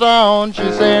habits on. She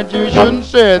said you shouldn't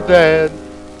say that.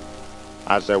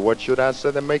 I said, what should I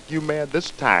say to make you mad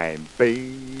this time,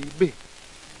 baby?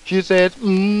 She said, I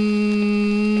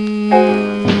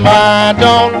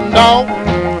don't know.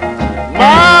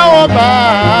 My, oh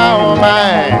my, oh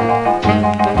my.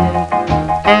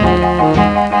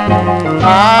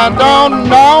 I don't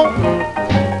know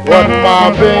what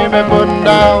my baby putting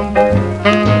down.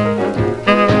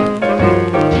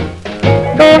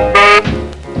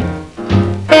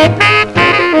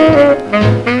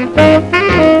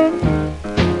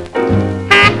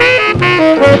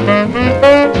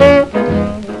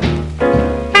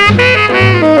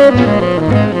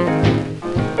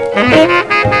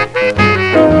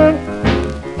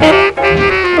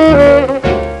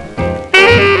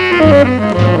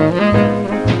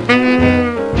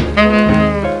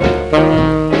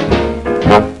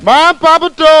 My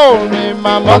papa told me,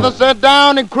 my mother sat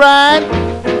down and cried.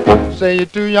 Say you're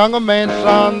too young a man,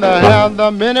 son, to have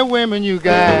the many women you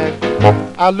got.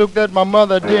 I looked at my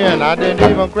mother dear and I didn't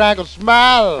even crack a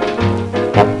smile.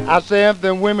 I say if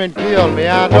the women kill me,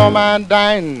 I don't mind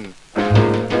dying.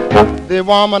 The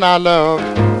woman I love,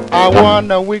 I won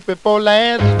a week before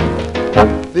last.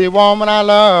 The woman I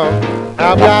love,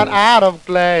 I got out of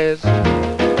class.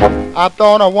 I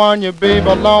thought I won you, babe,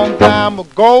 a long time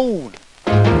ago.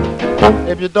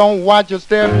 If you don't watch your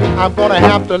step, I'm gonna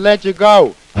have to let you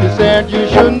go. She said you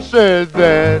shouldn't say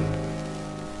that.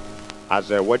 I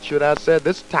said, what should I say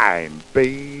this time,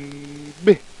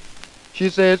 baby? She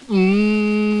says, I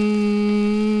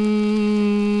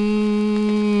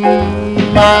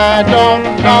don't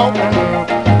know.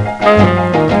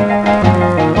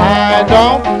 I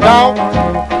don't know.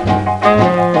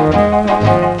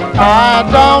 I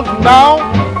don't know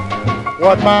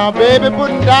what my baby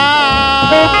putting down.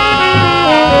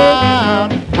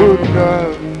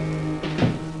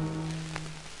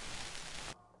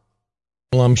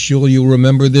 Well, I'm sure you'll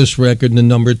remember this record, the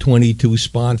number 22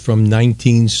 spot from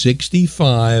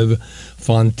 1965,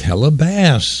 Fontella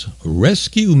Bass,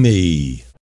 Rescue Me.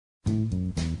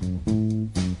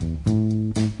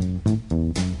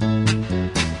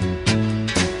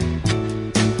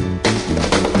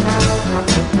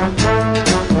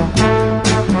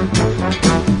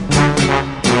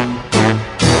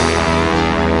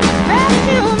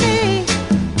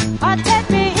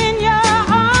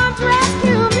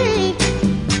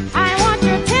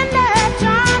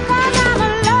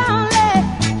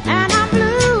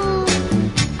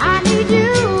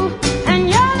 You and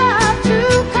your love too.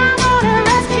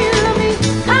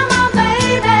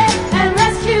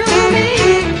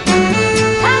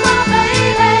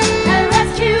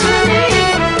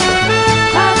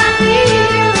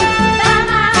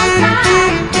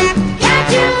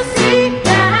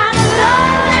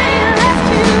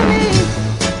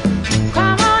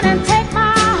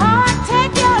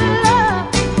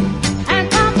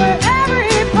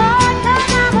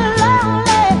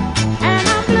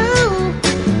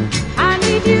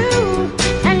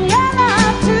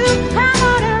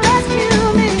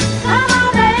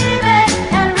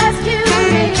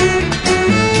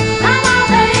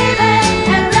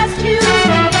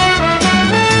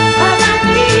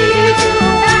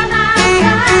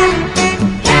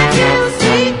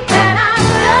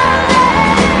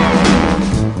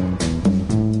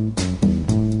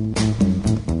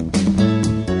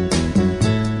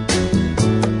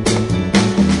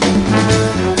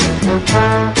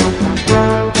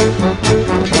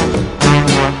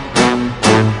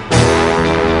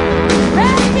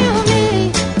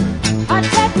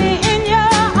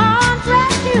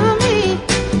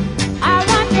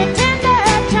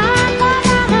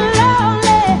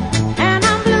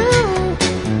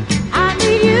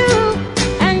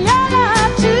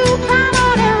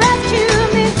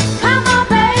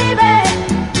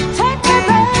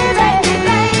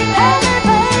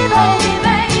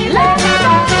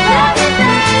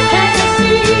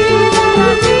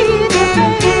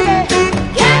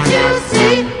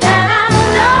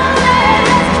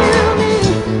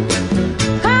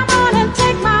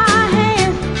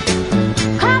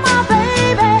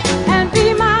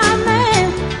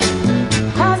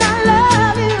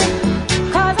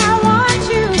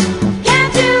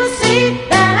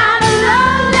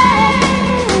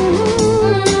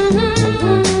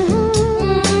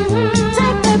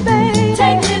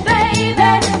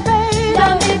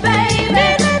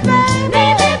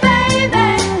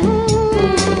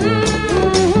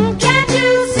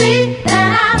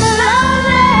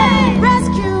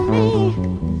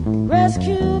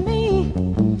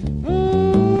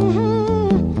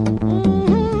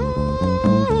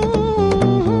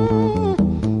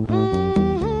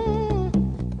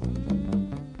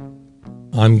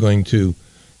 I'm going to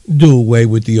do away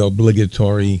with the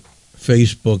obligatory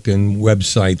Facebook and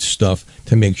website stuff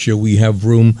to make sure we have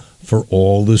room for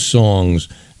all the songs.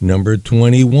 Number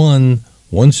 21,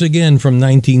 once again from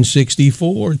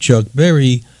 1964, Chuck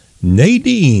Berry,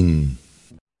 Nadine.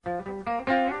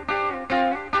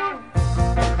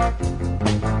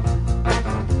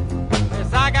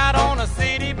 As I got on a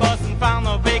city bus and found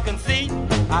a vacant seat,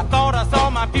 I thought I saw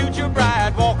my future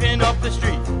bride walking up the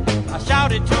street. I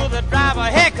shouted to the driver,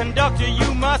 "Hey conductor,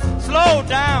 you must slow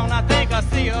down. I think I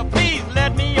see her. Please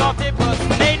let me off the bus."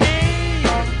 Nadine,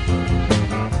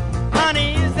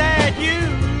 honey, is that you?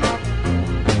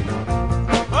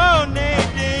 Oh,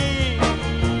 Nadine,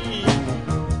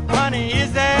 honey,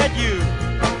 is that you?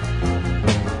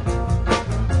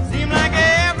 Seem like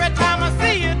every time I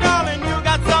see you, darling, you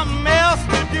got something else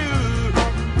to do.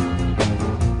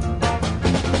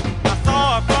 I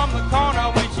saw her from the corner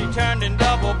when she turned and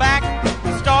doubled back,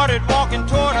 started walking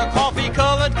toward a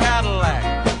coffee-colored Cadillac.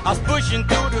 I was pushing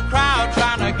through the crowd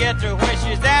trying to get to where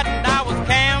she's at, and I was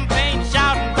campaign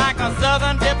shouting like a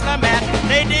southern diplomat.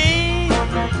 Nadine,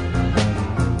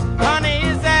 honey,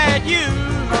 is that you?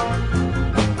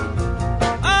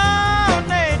 Oh,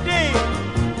 Nadine,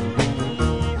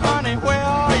 honey, where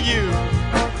are you?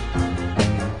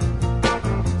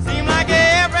 Seem like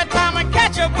every time I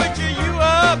catch up with you, you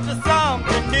up to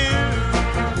something new.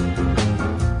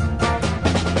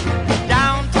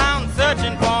 Downtown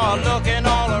searching for her, looking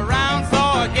all around,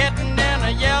 saw her getting in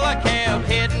a yellow cab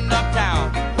heading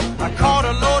uptown. I caught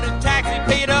a loaded taxi,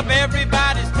 paid up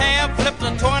everybody's tab, flipped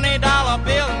a $20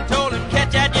 bill and told him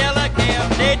catch that yellow cab.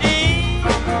 Nadine,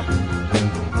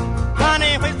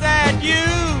 honey, was that you?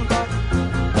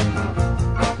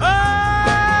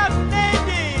 Oh,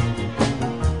 Nadine,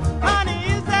 honey,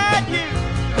 is that you?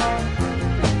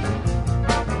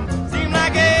 Seem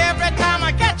like every time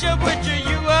I catch up with you,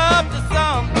 you up to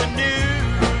something new.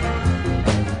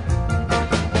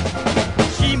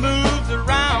 She moves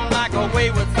around like a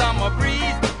wayward summer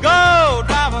breeze. Go,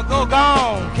 driver, go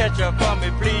gone, catch up for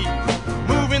me, please.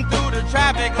 Moving through the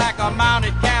traffic like a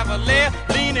mounted cavalier,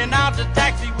 leaning out the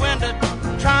taxi window,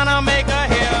 trying to make her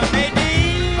hear.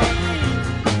 Nadine,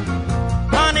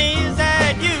 honey, is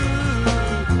that you?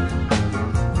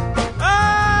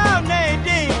 Oh,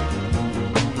 Nadine,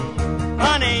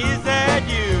 honey, is that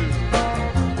you?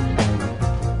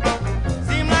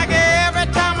 Seem like every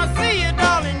time I see you,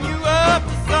 darling, you up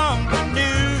to something new.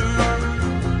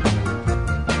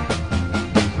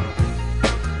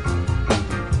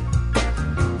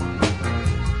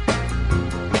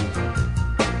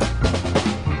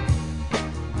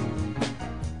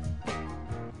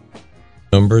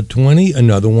 Number 20,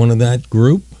 another one of that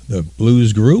group, the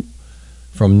blues group,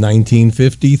 from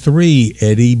 1953,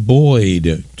 Eddie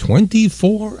Boyd,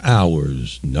 24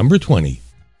 Hours, number 20.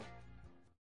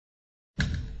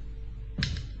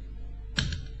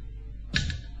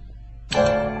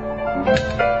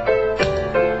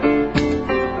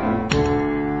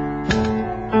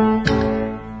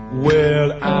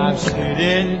 Well, I'm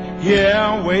sitting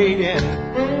here waiting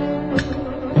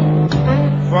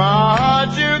for her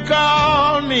to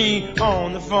call me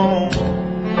on the phone.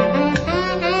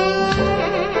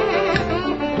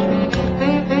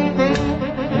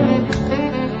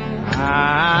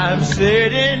 I'm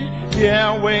sitting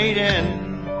here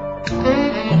waiting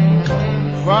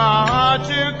for her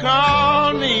to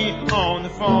call me on the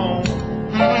phone.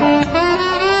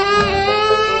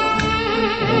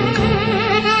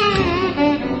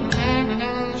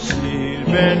 She's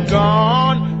been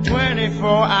gone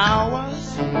 24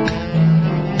 hours,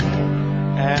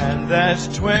 and that's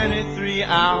 23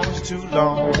 hours too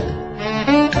long.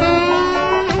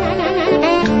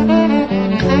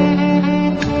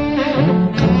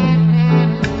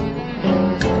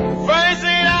 First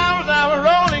 8 hours I was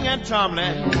rolling and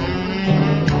tumbling,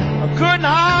 I couldn't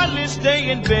hardly stay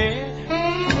in bed.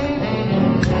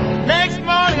 Next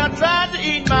morning I tried to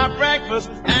eat my breakfast,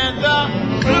 and the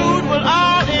blues was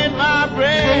all in my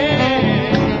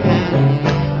brain.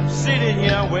 I'm sitting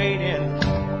here waiting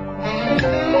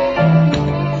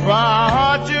for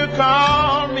her to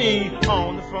call me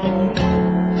on the phone.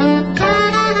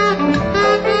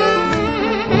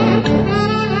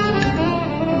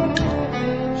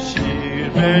 She's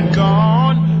been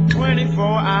gone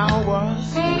 24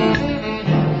 hours,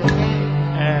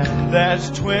 and that's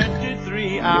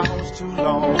 23 hours too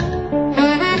long.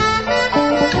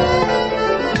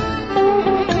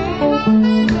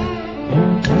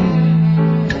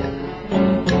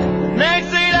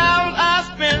 Next 8 hours I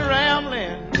spent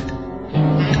rambling,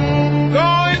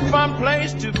 going from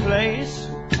place to place.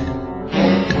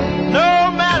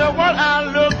 No matter what I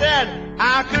looked at,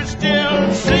 I could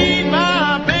still see my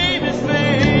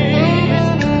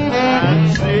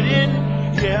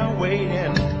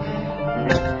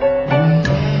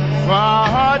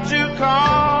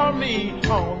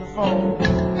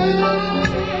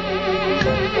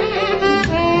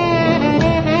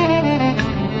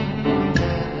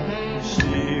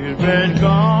been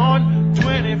gone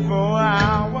 24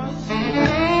 hours,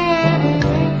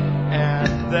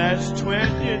 and that's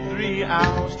 23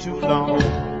 hours too long.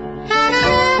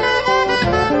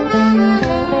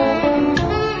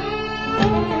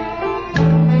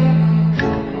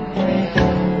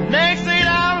 Next 8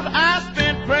 hours I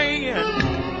spent praying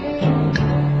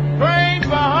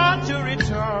for her to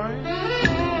return.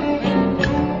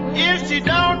 If she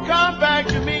don't come back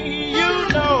to me, you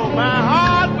know my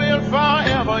heart will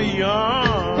forever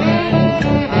yearn.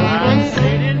 I'm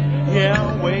sitting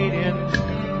here waiting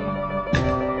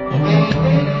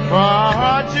for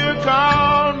her to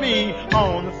call me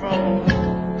on the phone.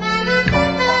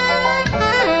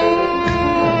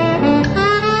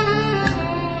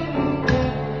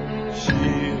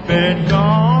 She's been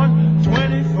gone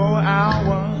 24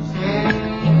 hours,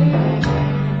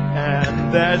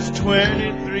 and that's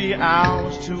 23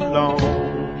 hours too long.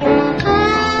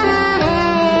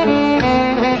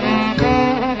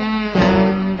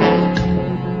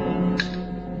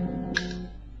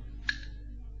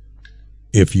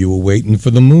 If you were waiting for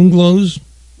the moon glows,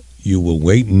 you will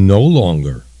wait no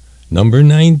longer. Number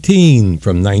 19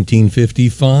 from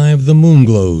 1955, The Moon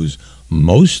Glows,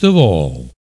 Most of All.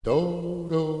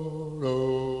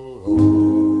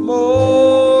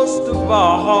 Most of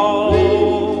all,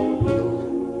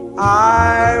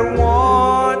 I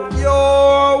want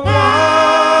your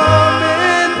warm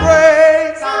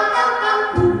embrace.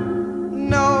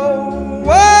 No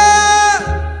one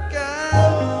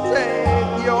can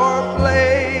take your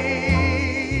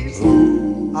place.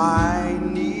 I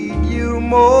need you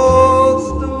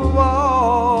most of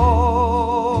all.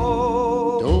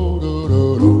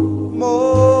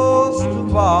 Most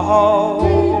of all,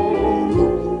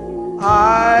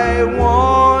 I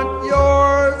want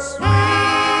your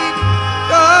sweet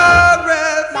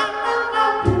caress.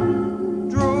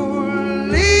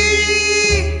 Truly,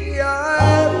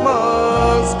 I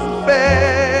must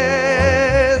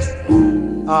confess,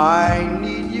 I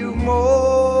need you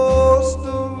most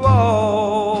of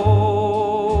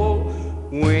all.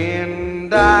 When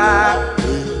I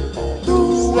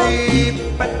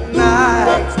sleep at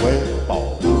night,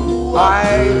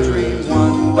 I dream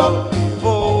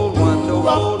wonderful,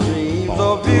 wonderful dreams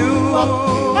of you.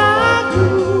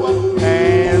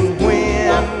 And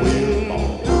when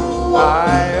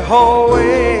I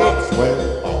awake,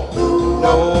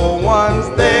 no one's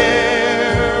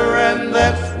there, and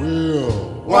that's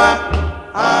why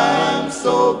I'm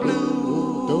so blue.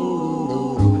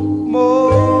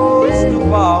 Most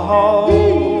of all,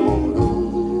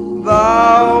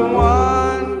 the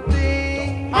one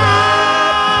thing I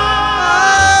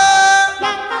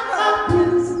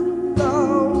miss, the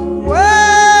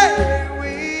way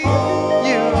we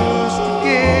used to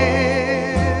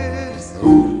kiss.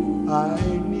 I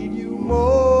need you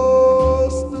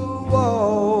most of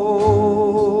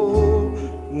all.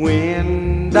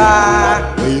 When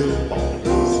I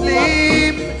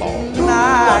sleep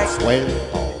night,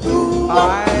 I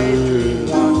dream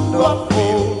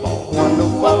wonderful,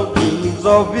 wonderful dreams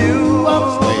of you.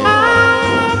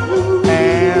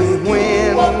 And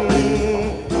when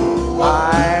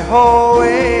I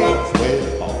awake,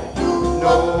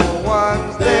 no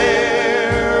one's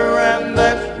there, and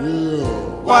that's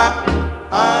why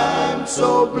I'm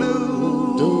so blue.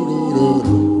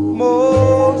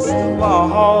 Most of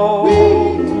all,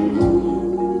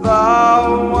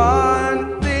 the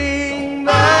one thing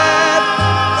that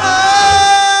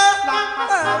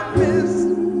I miss,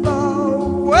 the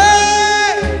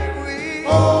way we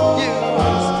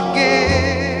used to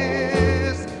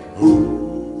kiss.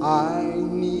 I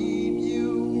need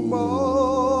you most.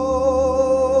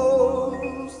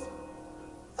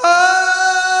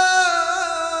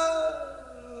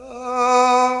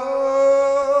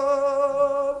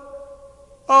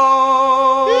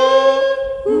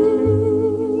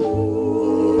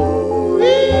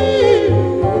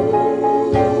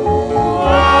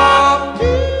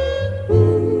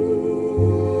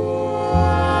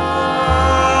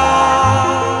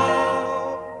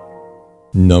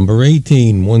 Number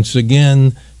 18, once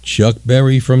again, Chuck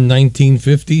Berry from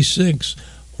 1956,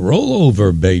 Roll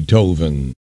Over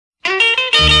Beethoven.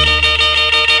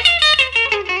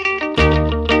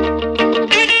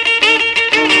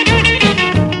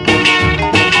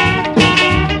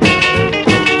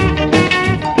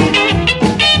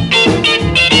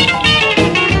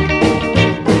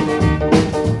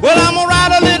 Well, I'm gonna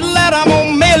write a little letter, I'm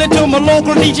gonna mail it to my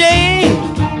local DJ.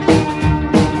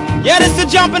 Yeah, this is a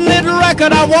jumping little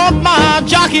record I want my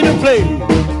jockey to play.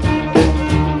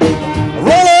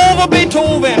 Roll over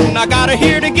Beethoven, I gotta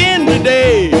hear it again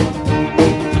today.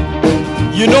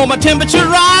 You know my temperature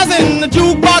rising, the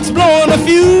jukebox blowing a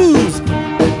fuse.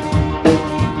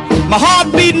 My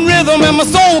heart beating rhythm and my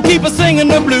soul keep singing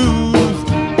the blues.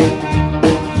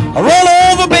 I roll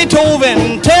over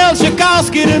Beethoven, tell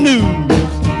Tchaikovsky the news.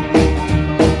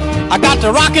 I got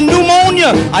the rockin'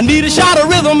 pneumonia, I need a shot of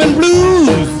rhythm and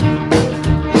blues.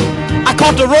 I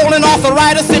caught the rolling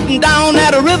arthritis sitting down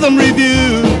at a rhythm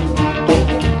review.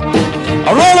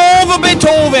 I roll over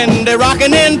Beethoven, they're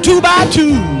rockin' in 2 by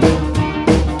 2.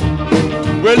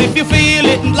 Well, if you feel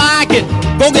it and like it,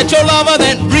 go get your lover,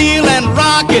 then reel and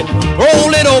rock it.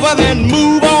 Roll it over, then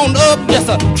move on up. Just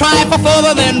a try for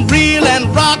further, then reel and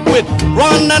rock with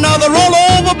one another. Roll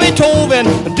over Beethoven,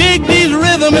 dig these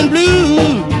rhythm and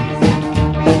blues.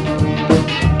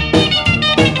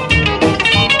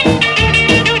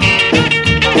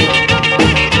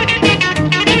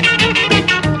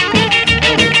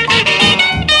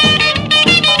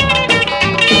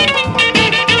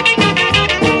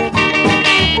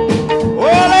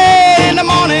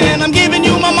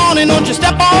 Don't you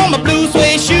step on my blue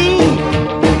suede shoe.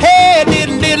 Hey,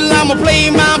 diddle diddle, I'ma play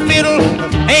my fiddle.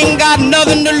 Ain't got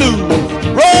nothing to lose.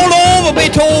 Roll over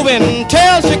Beethoven,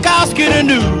 tell Tchaikovsky the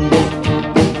news.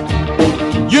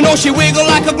 You know she wiggle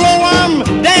like a glowworm,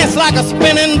 dance like a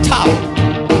spinning top.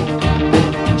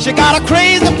 She got a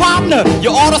crazy partner,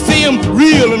 you ought to see him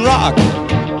reel and rock.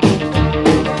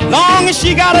 Long as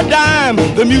she got a dime,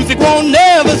 the music won't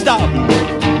never stop.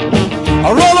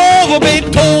 I roll over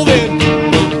Beethoven,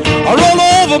 I roll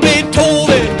over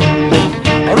Beethoven,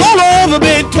 I roll over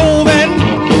Beethoven,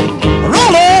 I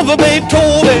roll over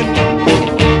Beethoven,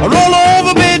 I roll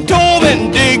over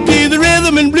Beethoven, dig to the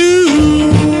rhythm and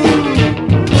blues.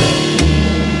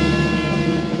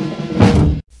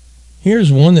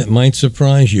 Here's one that might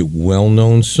surprise you.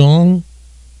 Well-known song,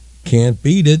 can't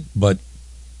beat it, but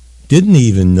didn't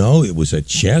even know it was a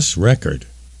chess record.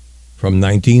 From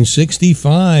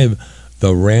 1965,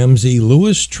 the Ramsey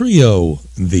Lewis Trio,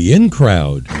 The In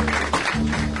Crowd.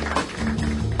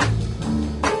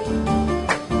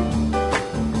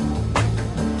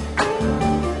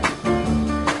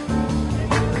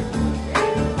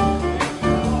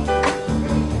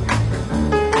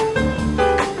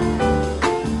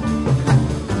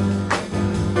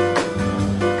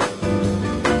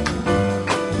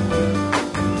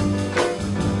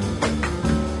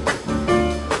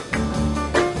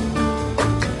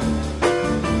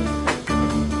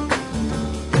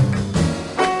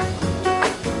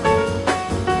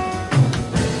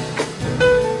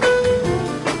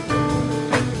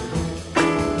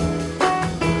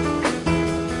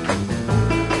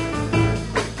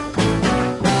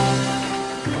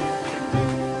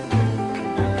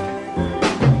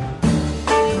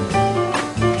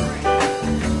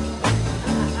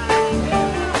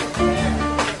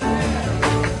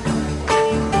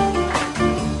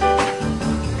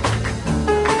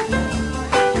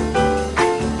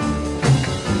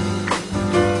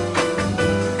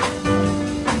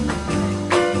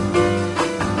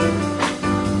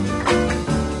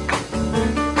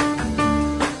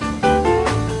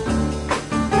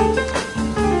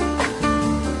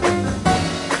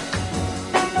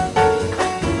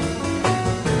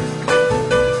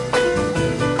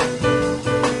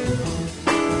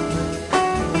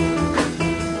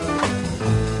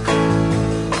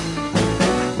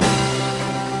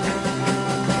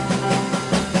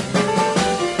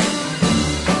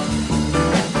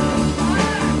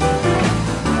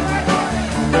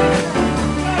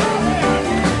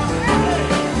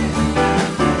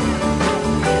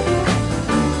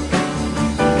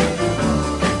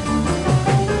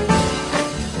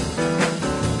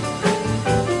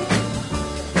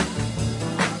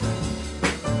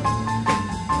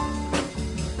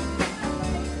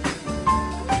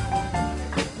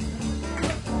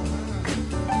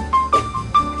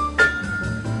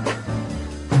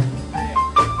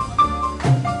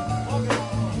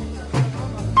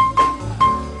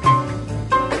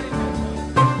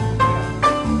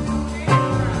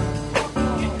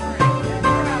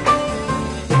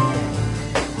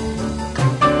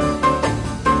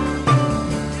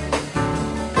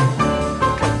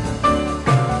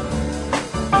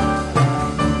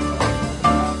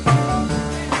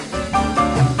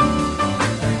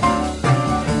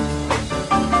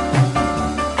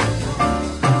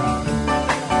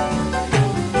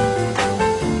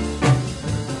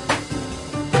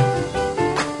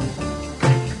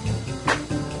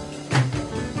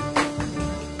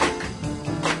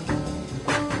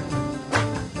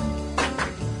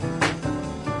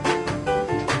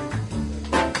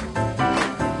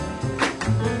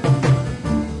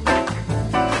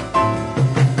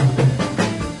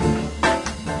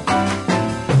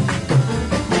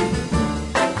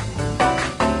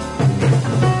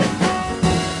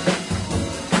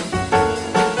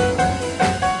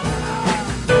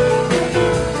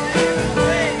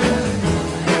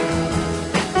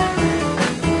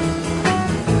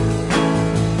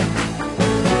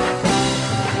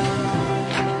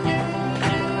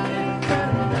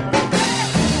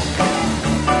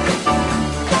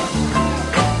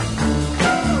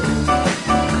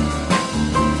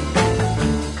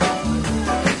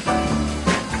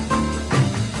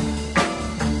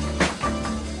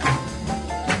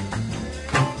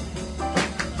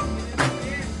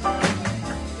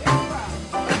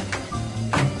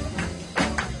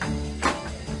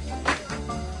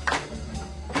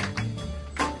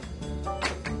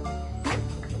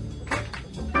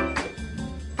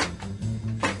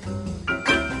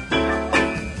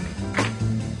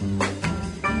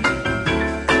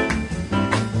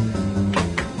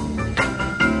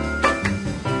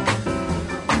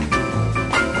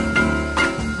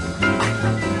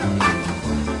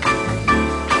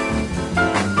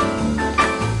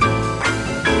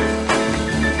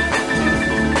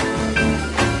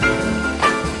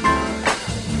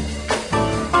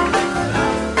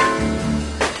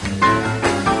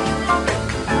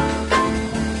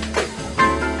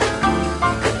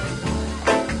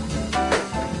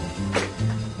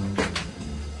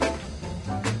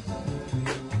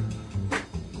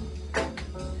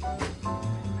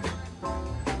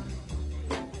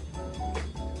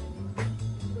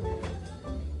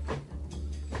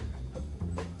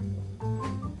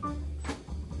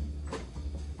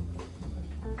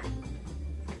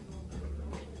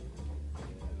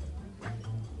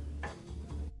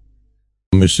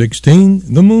 Number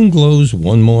 16, The Moon Glows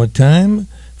One More Time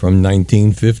from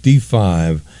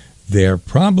 1955. Their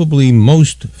probably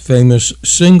most famous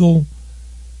single,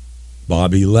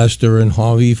 Bobby Lester and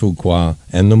Harvey Fuqua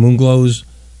and The Moon Glows,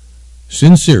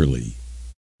 Sincerely.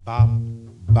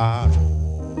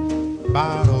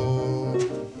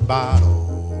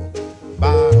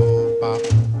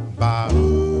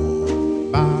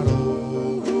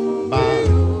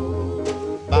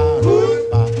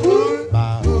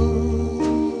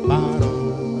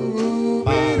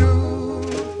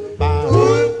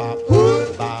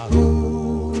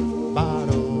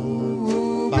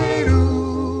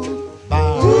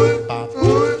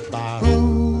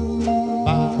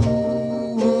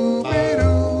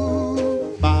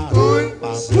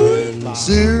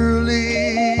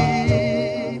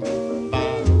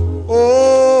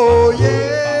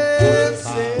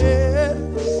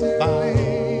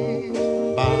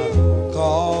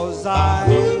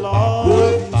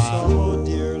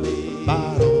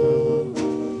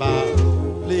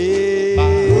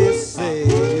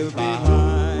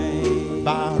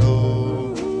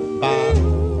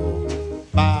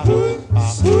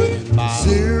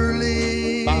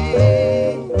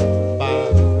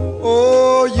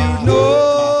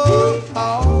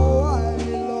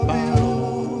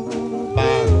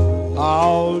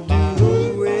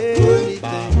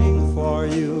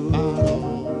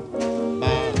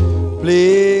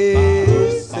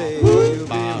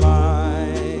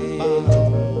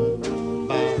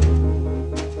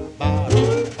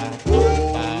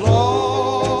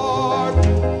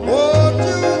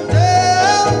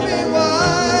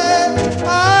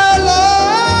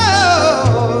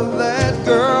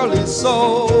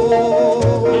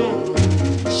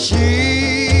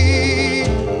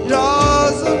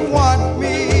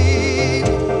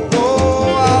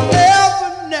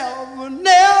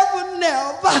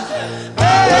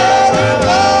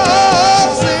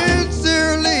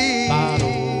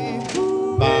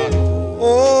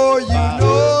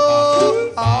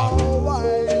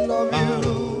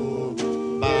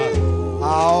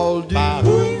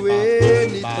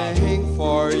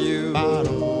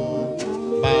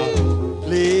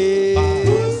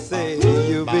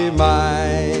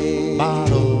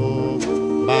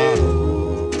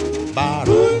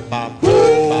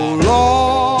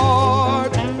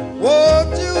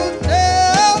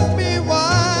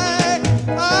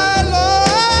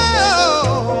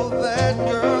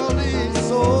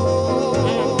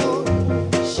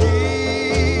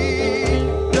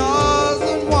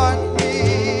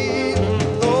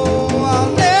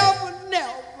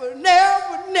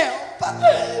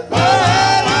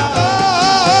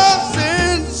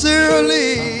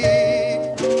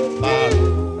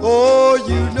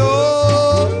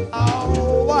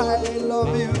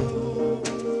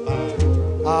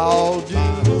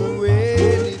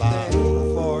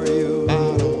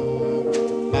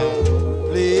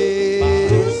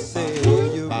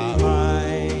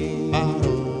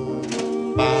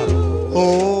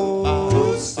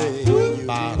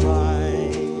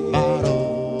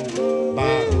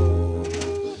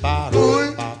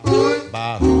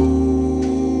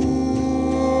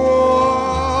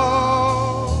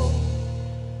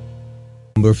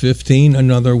 Number 15,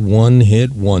 another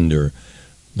one-hit wonder.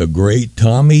 The great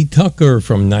Tommy Tucker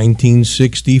from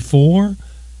 1964,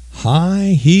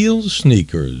 High Heel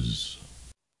Sneakers.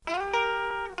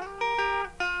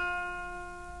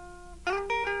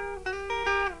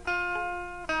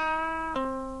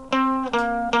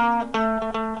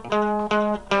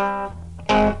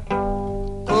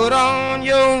 Put on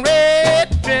your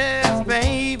red dress,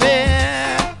 baby.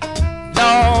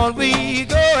 Lord, we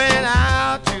going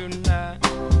out tonight.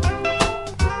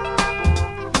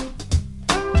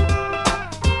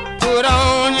 Put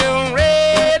on your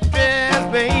red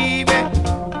dress, baby.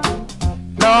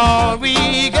 Lord,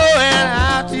 we going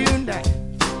out tonight.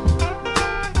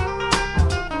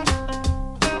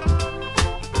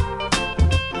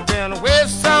 Gonna wear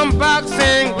some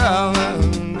boxing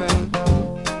gloves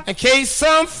in case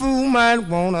some fool might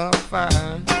wanna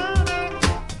find.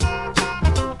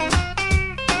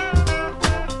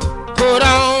 Put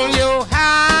on your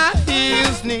high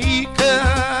heel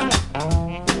sneaker,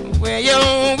 wear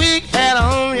your big hat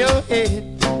on your head.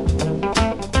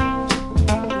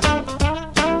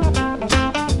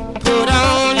 Put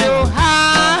on your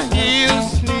high heel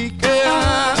sneaker,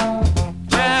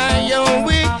 wear your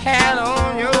big hat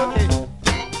on your head.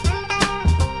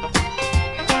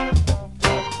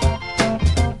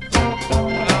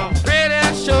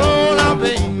 Show,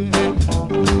 baby.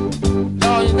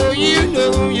 Lord, you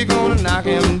know you're gonna knock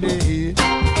him dead.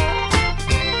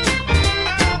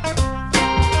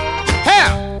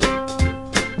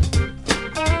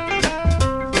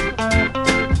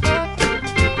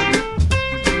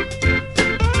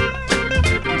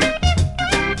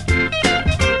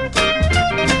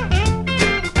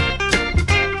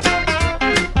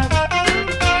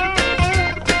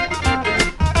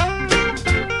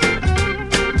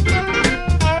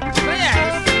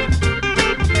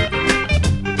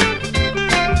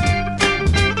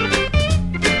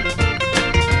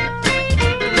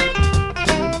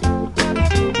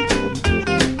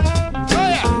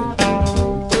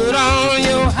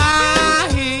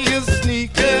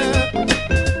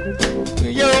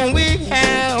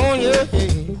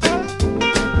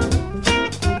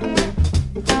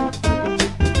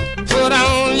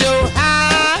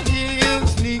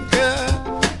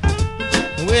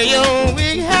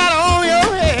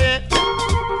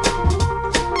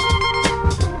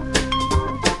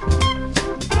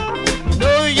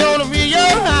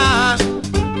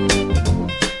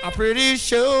 pretty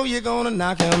sure you're gonna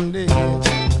knock him dead.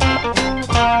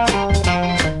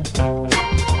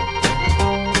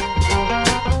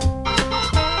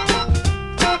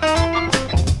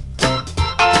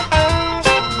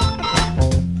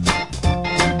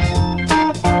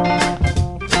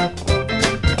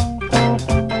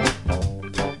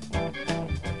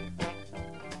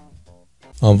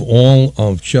 Of all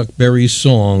of Chuck Berry's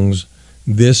songs,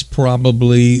 this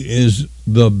probably is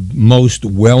the most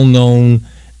well-known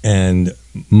and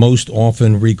most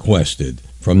often requested.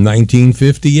 From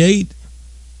 1958,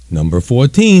 number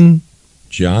 14,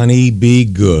 Johnny Be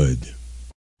Good.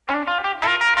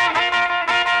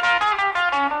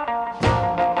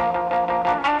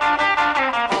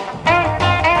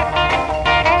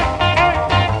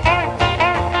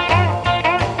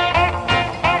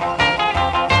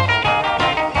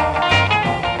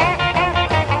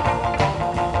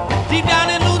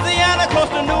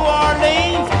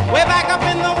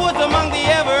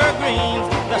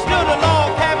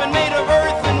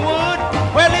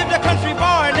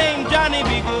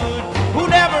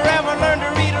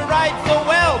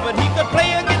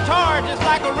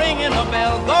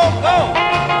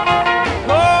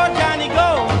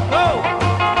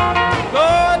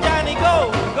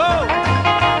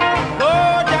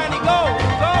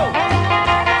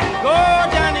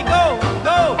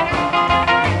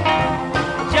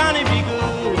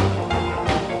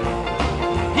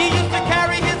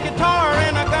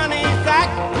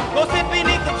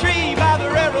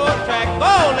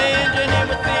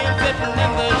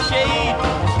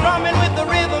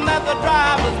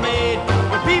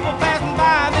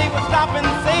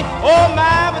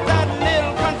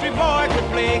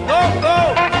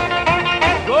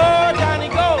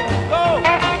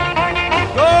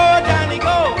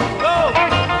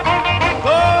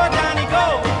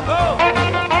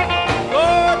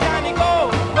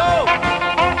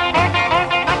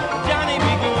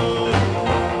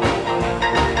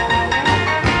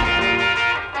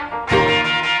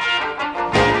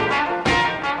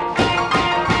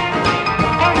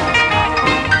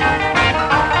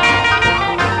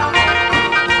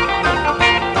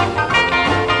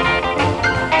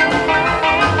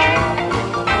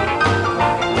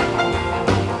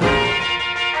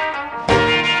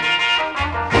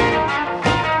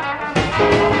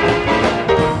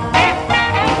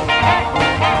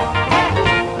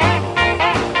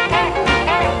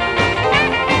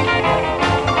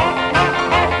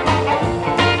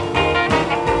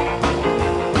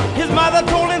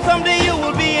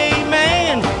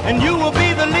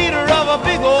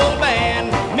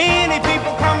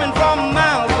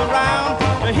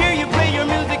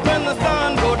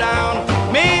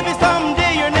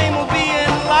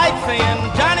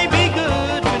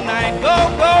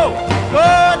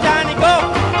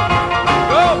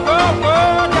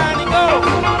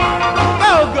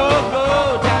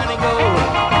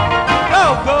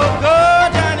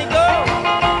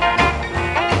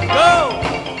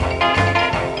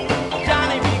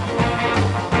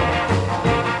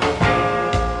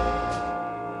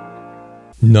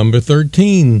 Number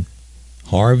 13,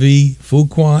 Harvey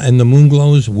Fuqua and the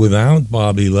Moonglows without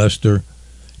Bobby Lester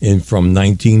from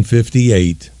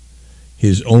 1958.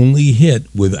 His only hit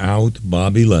without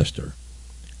Bobby Lester,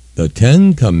 The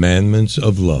 10 Commandments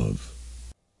of Love.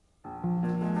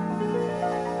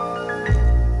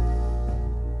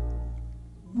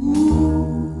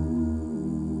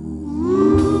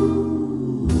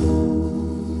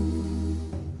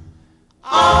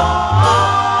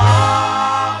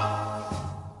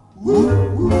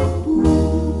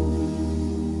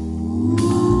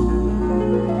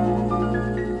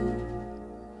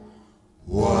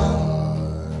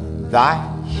 Thou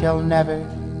shalt never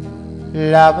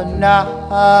love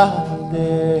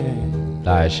another.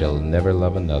 Thou shalt never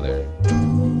love another.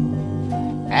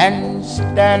 And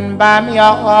stand by me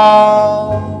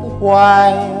all the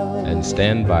while. And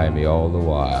stand by me all the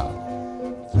while.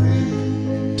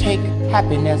 Take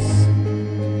happiness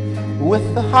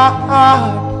with the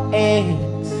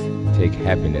heartaches. Take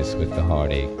happiness with the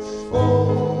heartaches.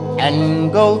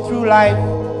 And go through life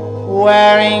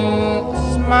wearing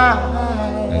a smile.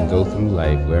 And go through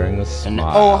life wearing a smile.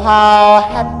 And oh, how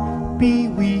happy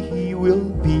we will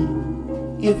be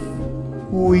if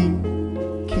we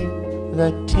keep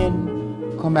the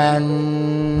 10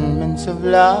 commandments of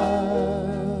love.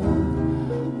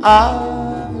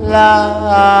 Of love.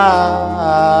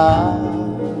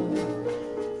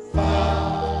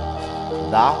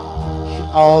 Thou should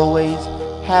always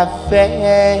have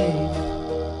faith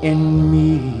in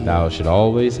me. Thou should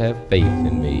always have faith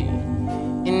in me.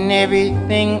 In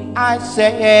everything I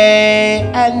say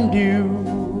and do.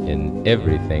 In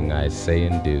everything I say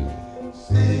and do.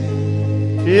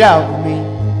 Love me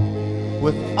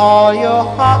with all your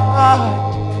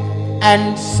heart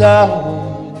and soul.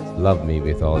 Love me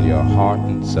with all your heart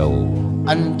and soul.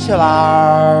 Until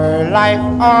our life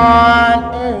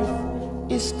on earth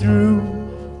is through.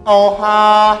 Oh,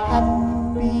 how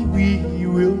happy we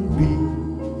will be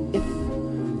if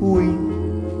we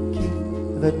keep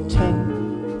the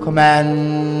 10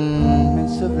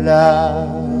 commandments of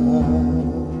love.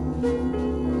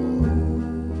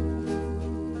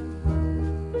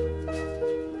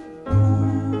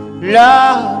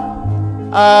 Love,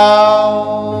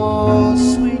 oh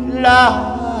sweet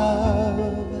love,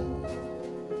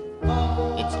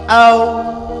 it's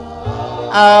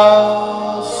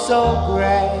oh so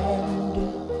grand.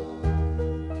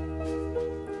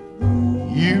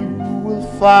 You will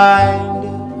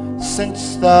find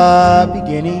since the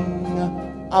beginning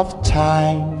of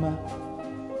time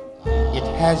it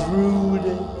has ruled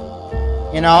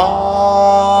in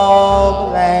all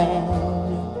the land.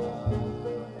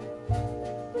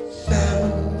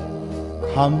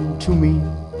 Come to me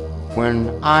when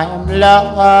I am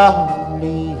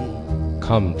lonely.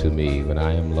 Come to me when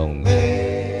I am lonely.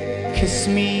 Kiss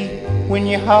me when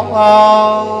you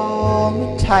hold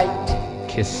me tight.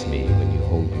 Kiss me when you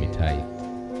hold me tight.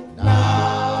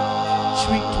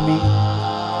 Treat me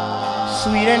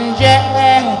sweet and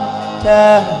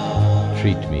gentle.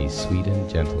 Treat me sweet and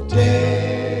gentle.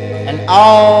 And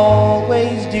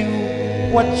always do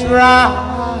what's right.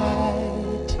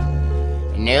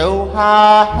 Know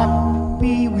how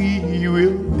happy we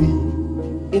will be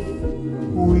if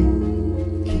we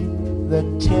keep the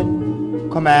 10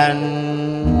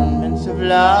 commandments of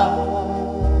love.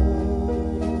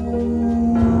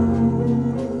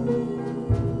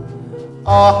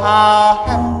 Oh, how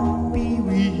happy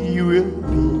we will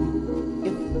be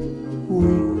if we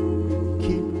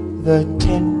keep the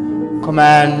 10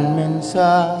 commandments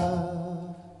of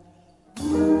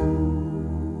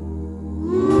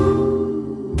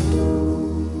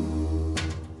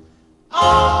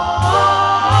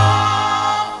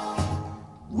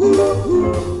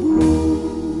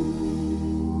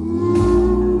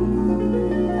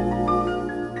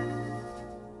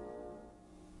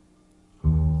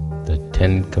The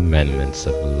 10 Commandments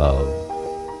of Love.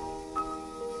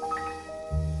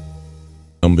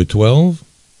 Number 12,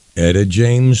 Etta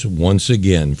James once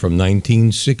again from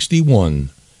 1961.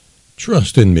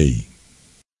 Trust in Me.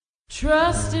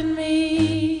 Trust in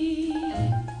me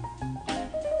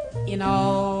in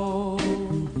all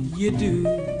you do.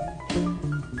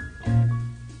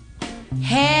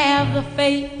 Have the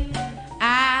faith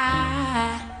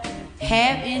I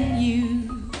have in you.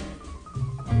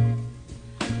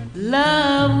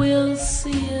 Love will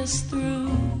see us through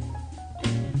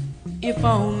if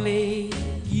only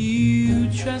you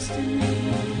trust in me.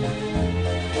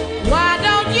 Why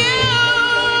don't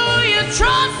you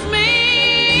trust me?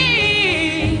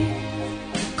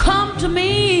 Come to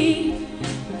me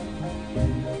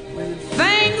when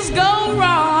things go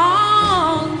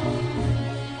wrong.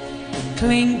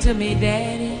 Cling to me,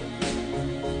 Daddy.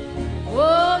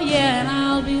 Oh yeah, and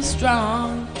I'll be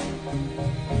strong.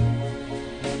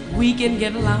 We can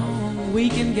get along, we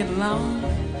can get along.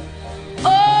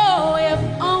 Oh, if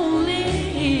only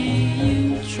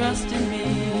you trust in me.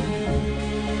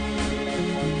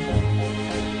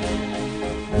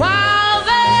 While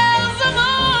there's a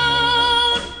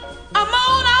moon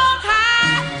on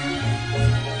high.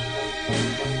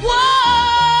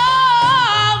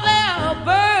 While there are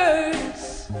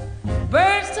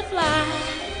birds to fly.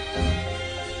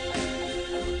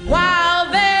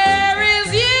 While there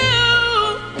is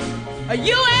you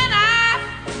and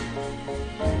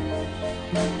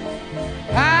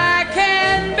I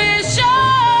can be sure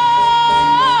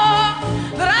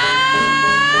that I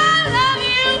love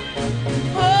you.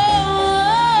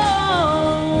 Oh,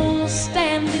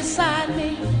 stand beside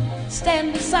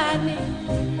me,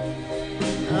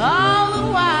 all the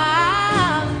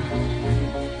while.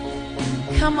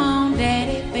 Come on,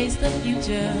 Daddy, face the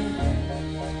future.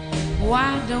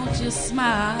 Why don't you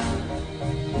smile?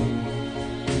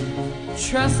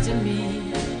 Trust in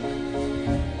me,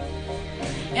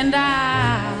 and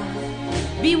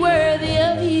I'll be worthy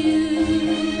of you.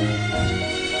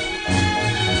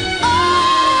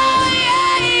 Oh,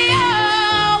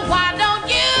 yeah, why don't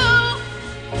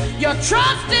you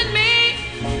trust in me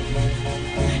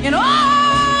in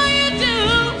all you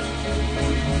do,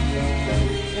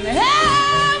 and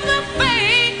have the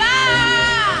faith I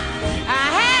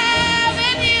have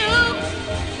in you.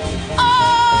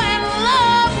 Oh, and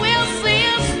love will see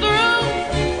us through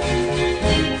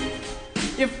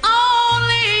if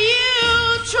only you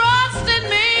trust in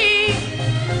me.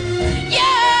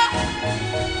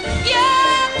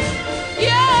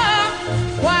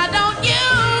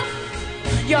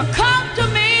 come to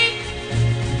me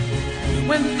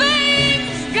when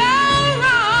things go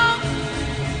wrong.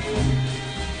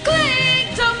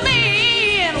 Cling to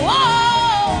me and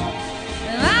whoa,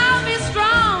 and I'll be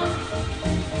strong.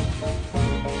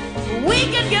 We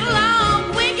can get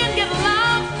along, we can get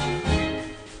along.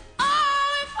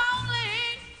 Oh, if only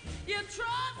you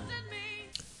trusted me.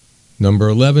 Number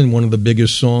 11, one of the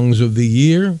biggest songs of the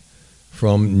year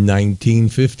from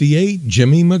 1958,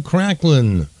 Jimmy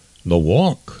McCracklin, The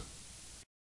Walk.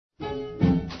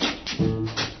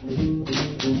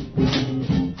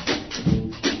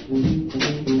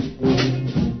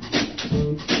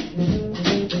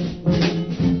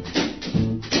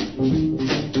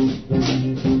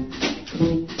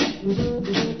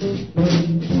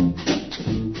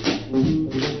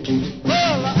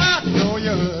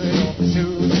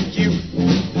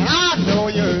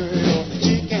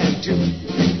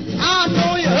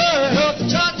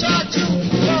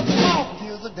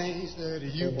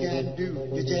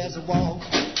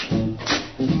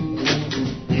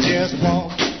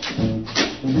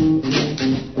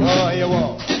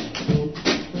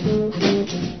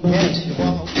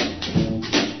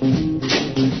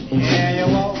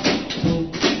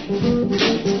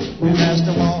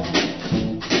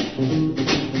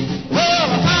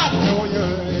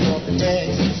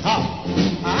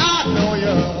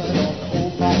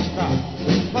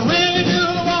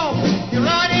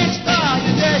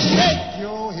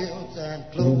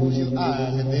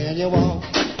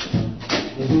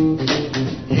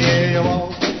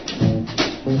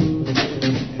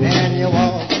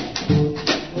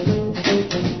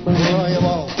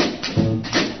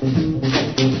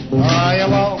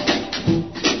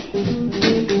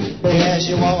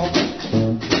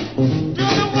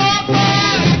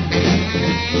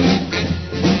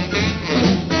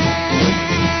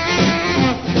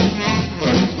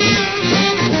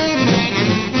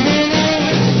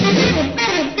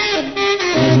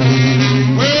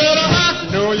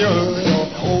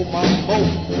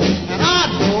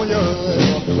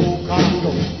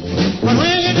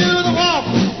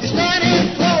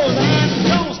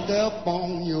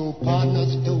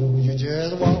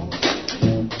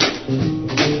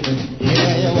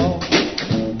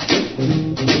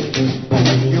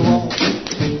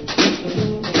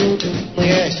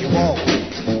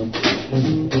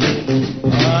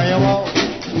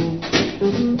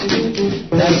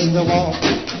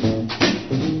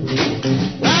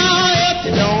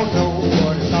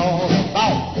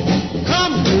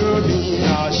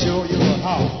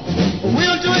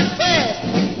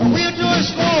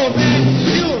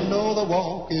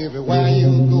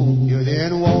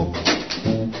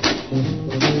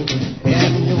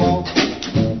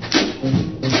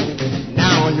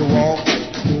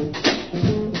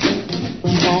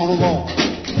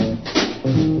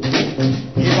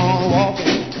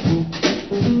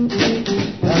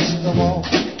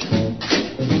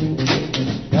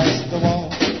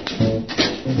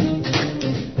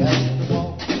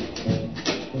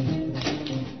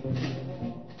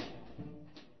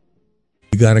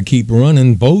 Gotta keep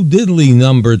running. Bo Diddley,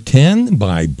 number 10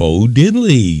 by Bo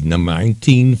Diddley,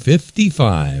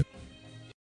 1955.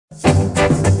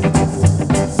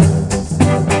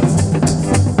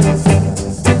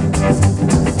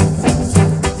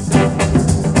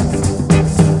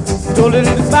 Golden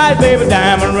goodbye, baby,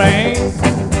 diamond ring.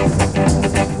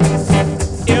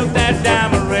 If that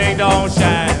diamond ring don't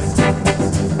shine,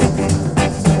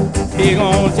 he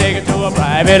gonna take it to a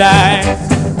private eye.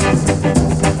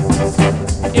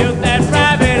 If that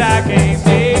private I can't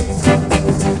see,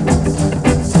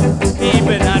 he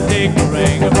better not take the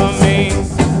ring from me.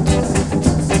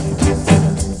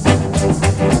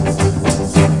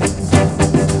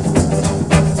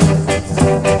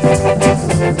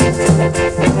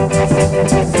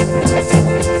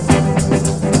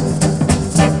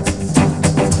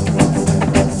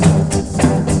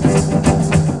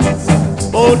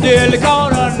 Oh, dearly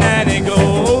caught a nanny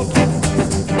goat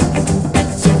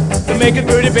to make a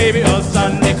pretty baby a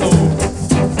Sunday coat.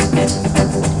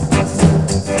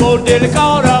 Oh, dearly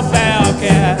caught a bell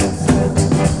cat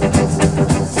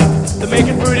to make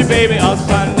a pretty baby a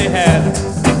Sunday hat.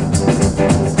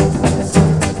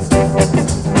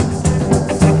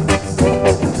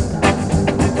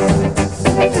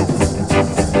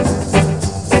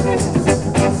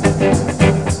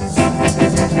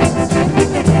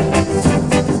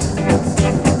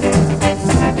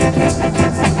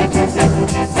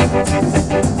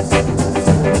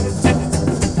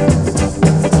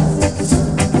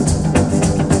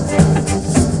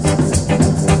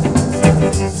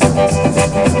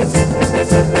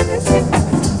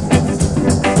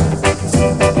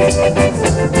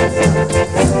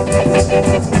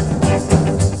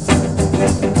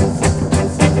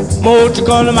 Won't you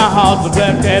come to my house for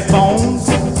black cat bones?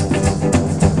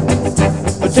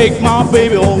 Take my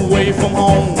baby away from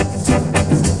home.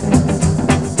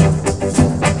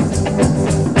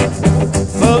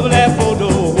 Mother that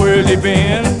photo, where's he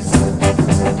been?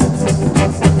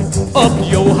 Up to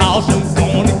your house and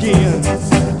gone again.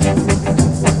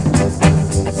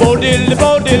 Bo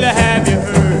diddly, have you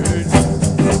heard?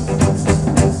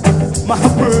 My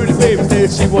birdie baby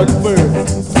said she was a bird.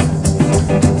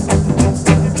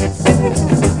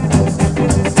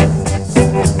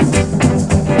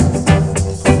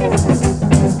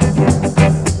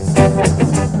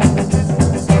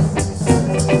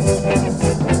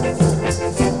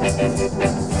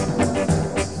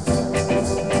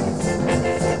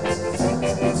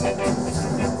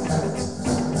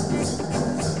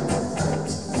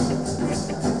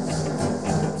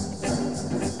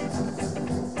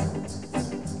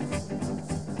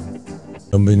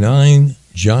 Number 9,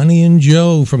 Johnny and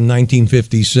Joe from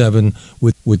 1957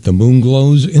 with the moon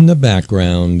glows in the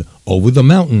background, over the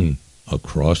mountain,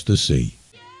 across the sea.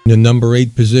 In the number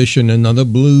 8 position, another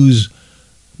blues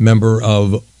member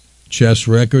of Chess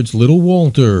Records, Little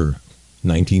Walter,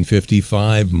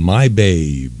 1955, My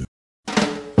Babe.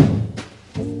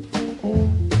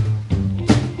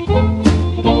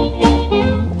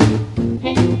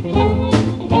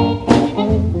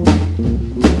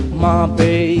 My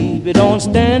baby don't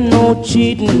stand no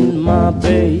cheating, my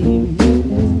baby.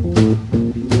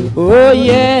 Oh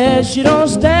yeah, she don't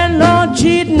stand no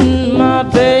cheating, my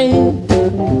baby.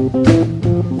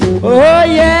 Oh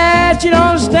yeah, she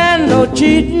don't stand no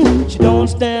cheating. She don't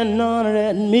stand none of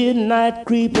that midnight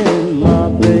creeping, my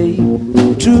baby.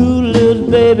 True little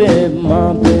baby,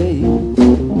 my baby.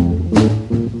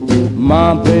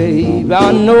 My baby,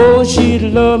 I know she'd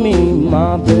love me,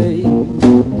 my baby.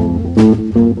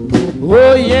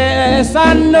 Oh yes,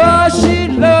 I know she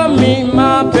love me,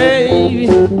 my baby.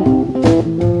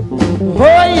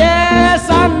 Oh yes,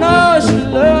 I know she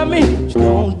love me. She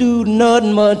don't do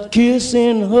nothing but kiss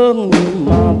and hug me,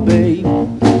 my baby.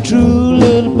 True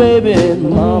little baby,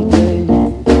 my baby.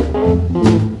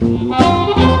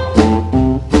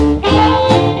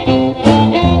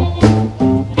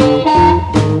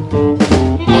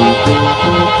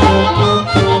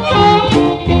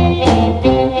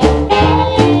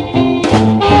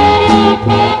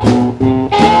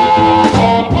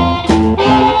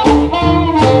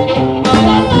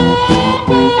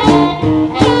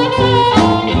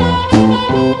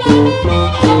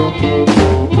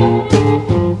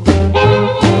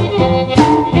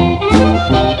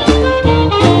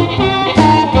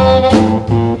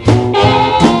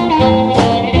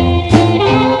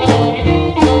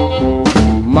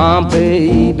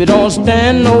 Don't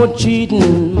stand no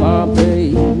cheating, my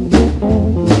baby.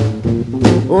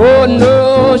 Oh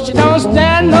no, she don't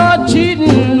stand no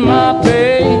cheating, my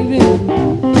baby.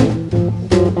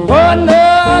 Oh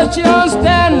no, she don't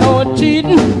stand no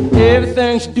cheating.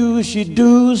 Everything she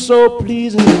do so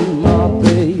pleasing, my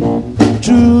baby.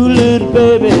 True little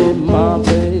baby, my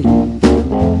baby.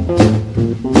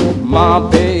 My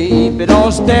baby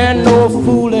don't stand no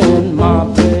fooling, my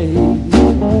baby.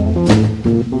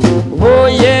 Oh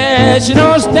yeah, she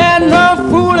don't stand no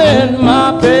fooling,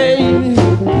 my baby.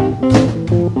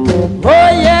 Oh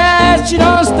yeah, she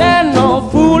don't stand no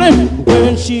fooling.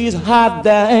 When she's hot,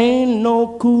 there ain't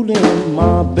no cooling,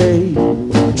 my baby.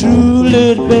 True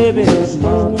little baby,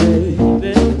 my baby.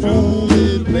 True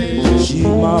little baby, she's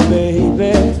my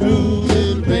baby. True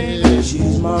little baby,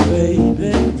 she's my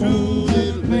baby. True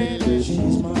little baby,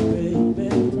 she's my baby.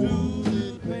 True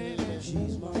little baby,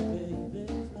 she's my baby.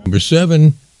 Number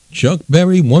 7, Chuck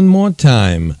Berry, One More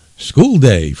Time, School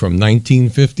Day from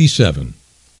 1957.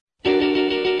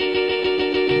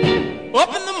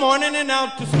 Up in the morning and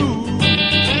out to school.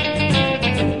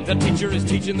 The teacher is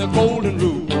teaching the golden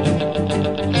rule.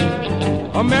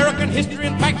 American history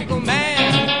and practical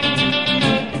math.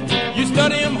 You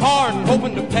study them hard and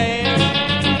hoping to pass.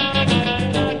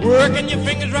 Working your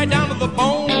fingers right down to the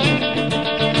bone.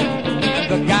 And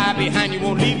the guy behind you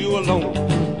won't leave you alone.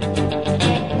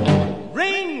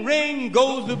 Ring, ring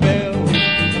goes the bell.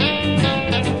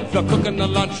 The cook in the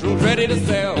lunchroom's ready to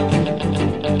sell.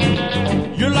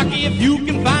 You're lucky if you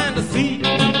can find a seat.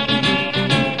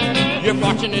 You're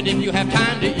fortunate if you have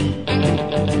time to eat.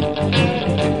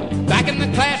 Back in the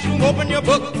classroom, open your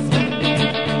books.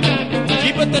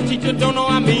 Gee, but the teacher don't know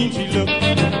how mean she looks.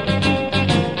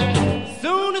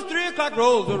 Soon as 3 o'clock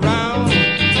rolls around,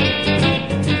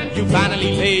 you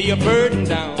finally lay your burden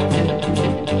down.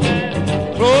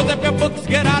 Close up your books,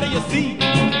 get out of your seat.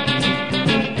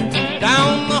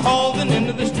 Down the halls and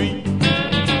into the street.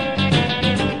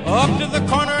 Up to the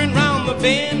corner and round the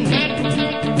bend.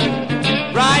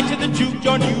 juke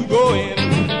joint you go in.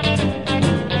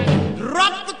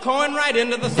 Drop the coin right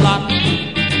into the slot.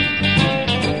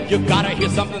 You gotta hear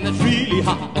something that's really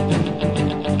hot.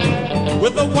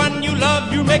 With the one you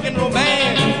love, you're making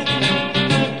romance.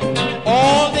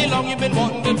 All day long you've been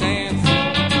wanting to dance.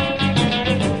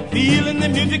 Feeling the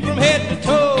music from head to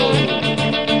toe.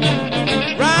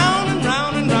 Round and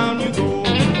round and round you go.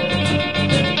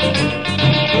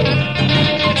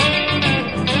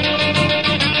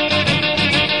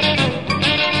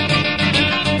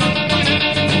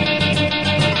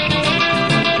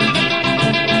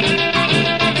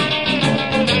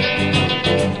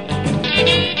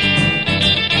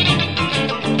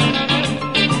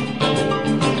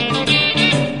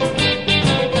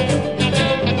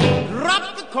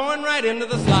 Into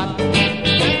the slot.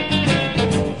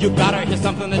 You gotta hear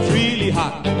something that's really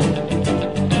hot.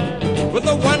 With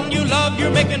the one you love, you're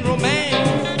making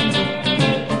romance.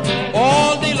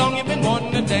 All day long you've been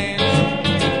wanting to dance.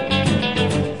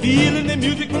 Feeling the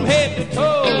music from head to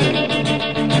toe.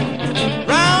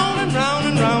 Round and round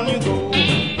and round you go.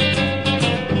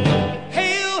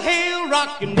 Hail, hail,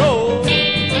 rock and roll.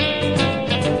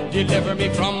 Deliver me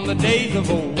from the days of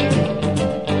old.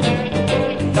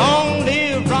 Long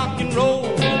live rock and roll.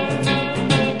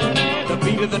 The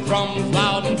beat of the drums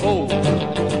loud and bold.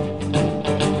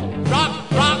 Rock,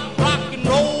 rock, rock and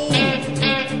roll.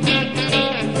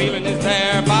 Feeling is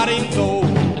there, body and soul.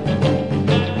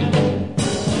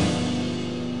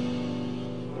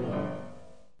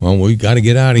 Well, we got to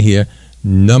get out of here.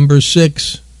 Number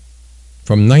 6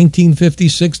 from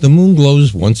 1956, The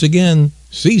Moonglows once again,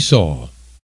 Seesaw.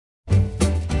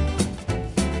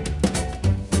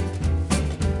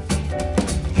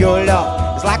 Your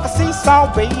love is like a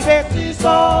seesaw, baby.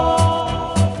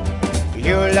 Seesaw.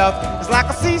 Your love is like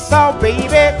a seesaw, baby.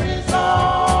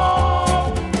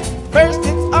 Seesaw. First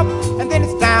it's up and then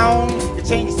it's down. It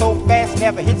changes so fast,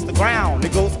 never hits the ground.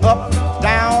 It goes up,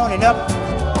 down, and up.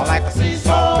 I like a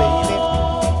seesaw,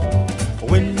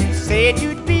 baby. When you said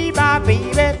you'd be my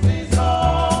baby.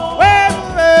 Seesaw.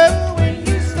 Well, when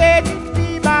you said you'd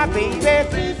be my baby.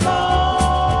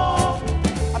 Seesaw.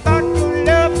 I thought your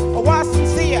love was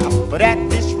sincere, but at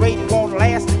this rate it won't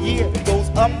last a year. It goes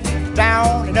up,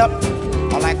 down, and up.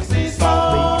 I like a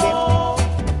seesaw, baby.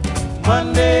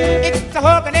 Monday, it's a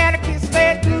hug and a kiss.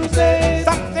 Tuesday,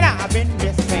 something I've been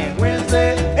missing.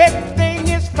 Wednesday, everything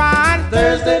is fine.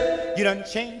 Thursday, you done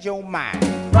change your mind.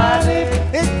 Friday,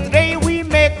 it's the day we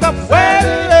make up.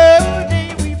 Well, the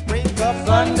day we break up.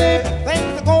 Sunday,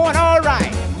 things are going all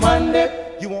right. Monday,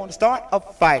 you want to start a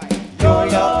fight. Your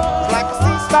love is like a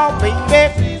seesaw,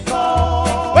 baby.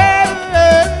 Seesaw. Well,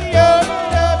 your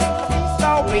love is a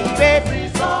seesaw, baby.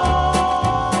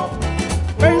 Seesaw.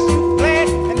 First you glad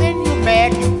and then you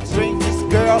mad. You the strangest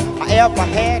girl I ever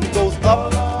had. It goes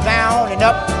up, down, and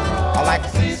up. I like a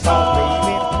seesaw,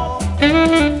 baby.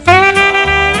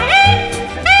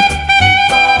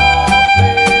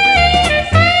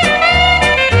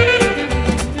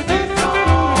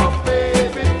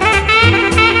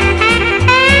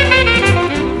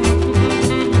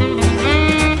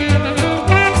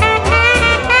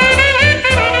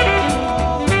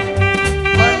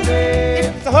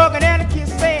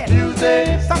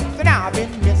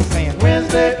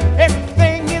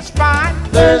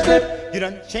 Thursday, you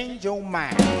done change your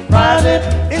mind. Friday,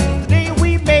 it's the day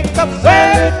we make up.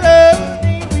 Well, the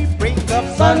day we break up.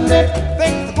 Sunday,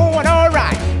 things are going all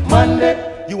right. Monday,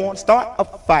 you want to start a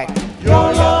fight.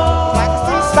 Your love like a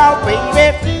seesaw,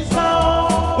 baby.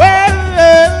 Seesaw. Well,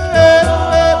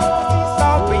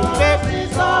 seesaw, baby.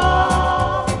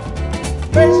 Seesaw.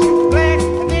 First you glad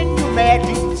and then you mad.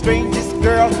 You the strangest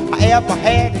girl I ever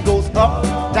had. It goes up,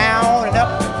 down, and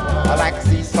up. I like a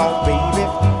seesaw, baby.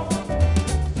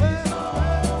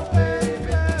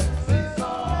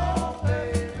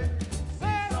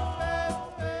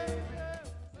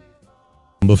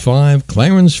 Number 5,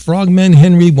 Clarence Frogman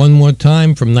Henry, one more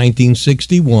time from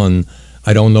 1961.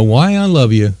 I don't know why I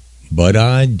love you, but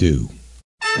I do.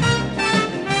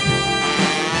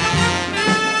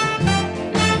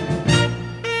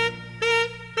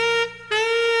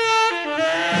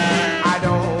 I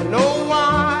don't know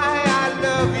why I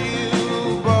love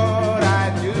you, but I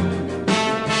do.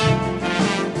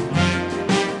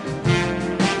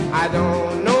 I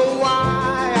don't know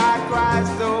why I cry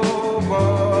so,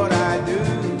 but I do.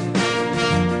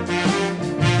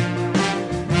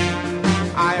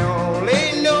 I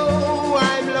only know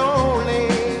I'm lonely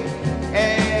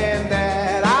and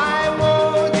that I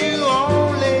want you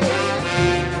only.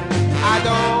 I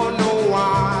don't know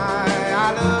why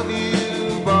I love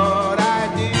you, but I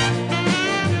do.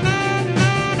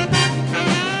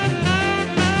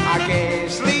 I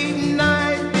can't sleep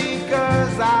night because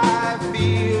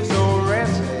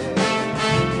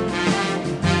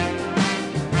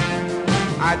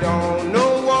I don't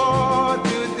know what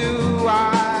to do,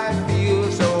 I feel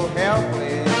so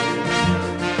helpless.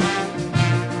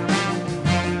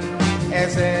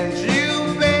 And since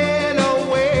you've been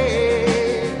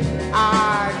away,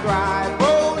 I cry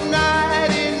both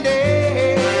night and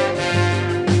day.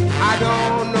 I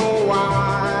don't know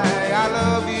why I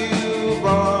love you,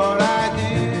 but I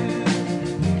do.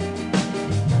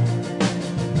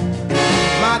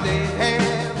 My days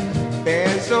have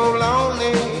been so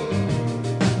lonely,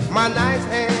 my nights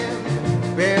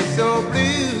have been so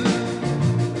blue.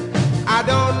 I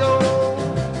don't know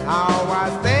how I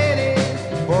stand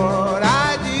it, but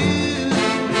I do.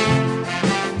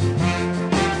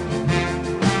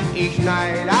 Each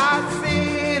night I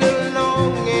sit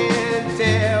alone and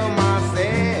tell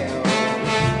myself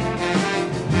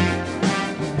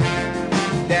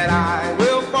that I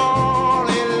will fall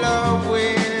in love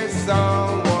with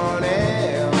someone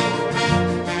else.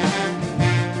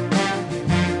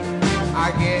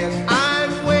 I guess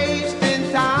I'm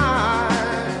wasting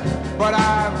time, but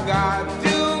I've got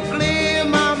to clear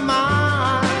my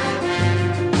mind.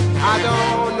 I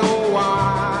don't know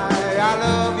why I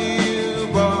love you,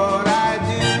 but I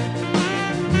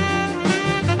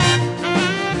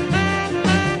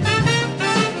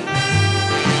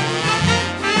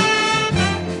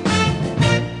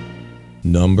do.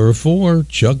 Number 4,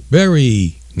 Chuck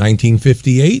Berry,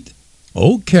 1958,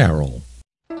 Oh Carol.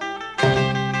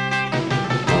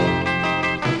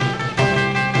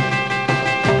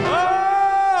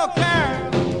 Oh,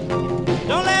 Carol,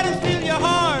 don't let him steal your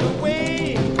heart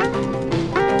away.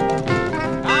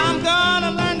 I'm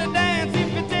gonna learn to dance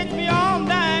if it takes me all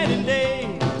night and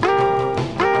day.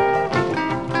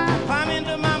 Climb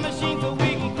into my machine so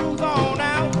we can cruise on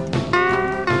out.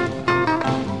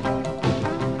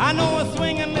 I know a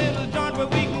swinging little joint where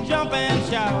we can jump and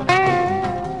shout.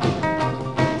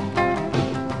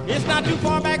 It's not too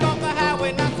far back off the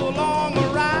highway, not so long a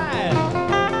ride.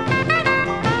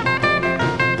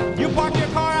 You park your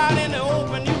car out in the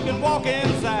open, you can walk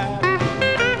inside.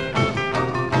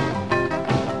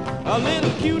 A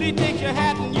little cutie takes your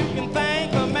hat and you can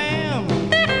thank her, ma'am.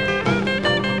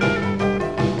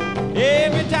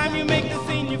 Every time you make the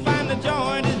scene, you find the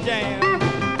joint is jammed.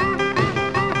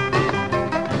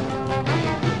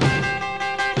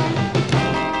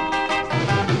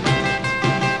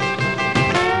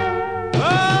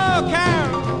 Oh,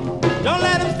 Carol, don't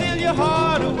let him steal your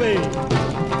heart away.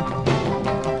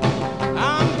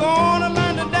 I'm gonna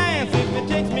learn to dance if it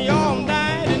takes me all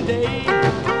night and day.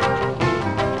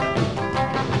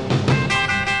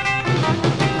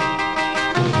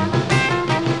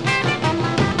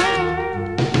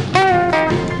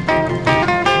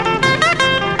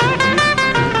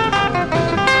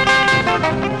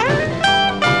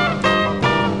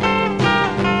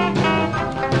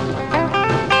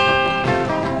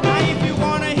 Now if you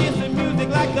wanna hear some music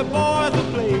like the boys will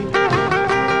play,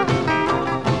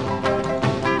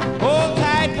 hold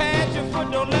tight, pat your foot,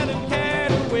 don't let him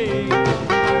carry away.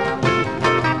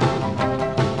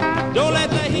 Don't let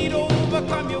the heat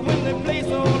overcome you when they play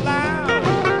so loud.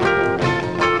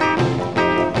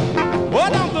 Or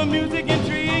don't the music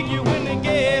intrigue you when they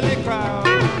gaily crowd.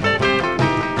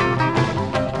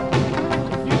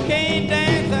 If you can't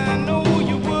dance, I know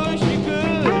you wish you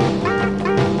could.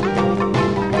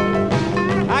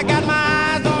 I got my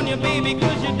eyes on you, baby,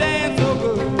 'cause you dance so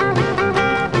good.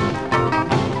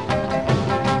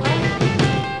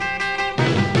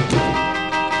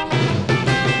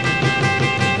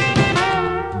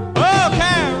 Oh,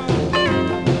 Carol,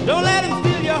 don't let him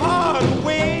steal your heart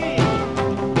away.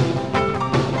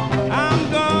 I'm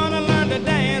gonna learn to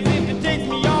dance if it takes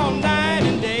me all night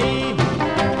and day.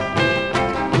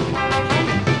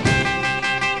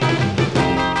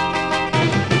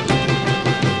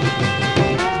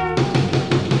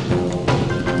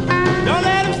 Don't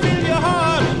let him steal your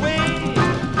heart away.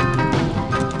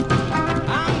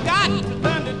 I'm got to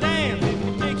learn to dance if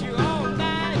it takes you all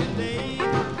night and day.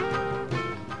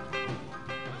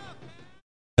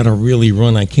 Had a really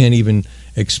run. I can't even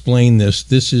explain this.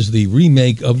 This is the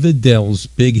remake of the Dells'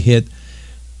 big hit,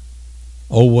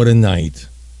 Oh What a Night,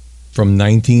 from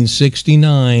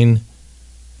 1969,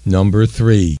 number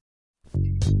 3.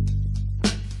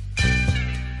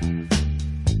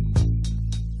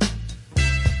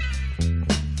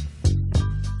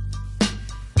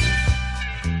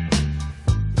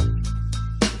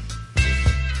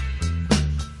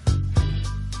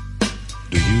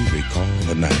 Do you recall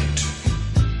the night?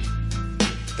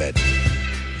 That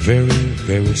very,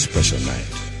 very special night.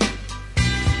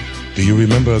 Do you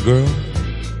remember a girl?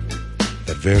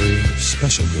 That very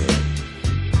special girl.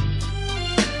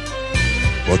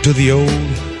 Well, to the old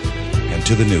and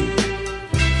to the new,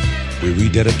 we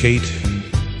rededicate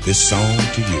this song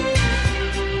to you.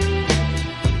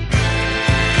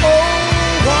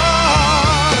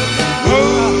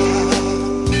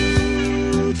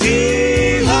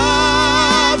 Dear,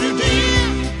 love you,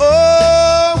 dear.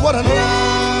 Oh, what a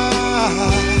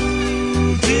night.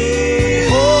 Dear,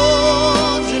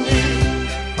 hold you near.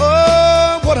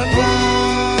 Oh, what a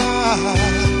night.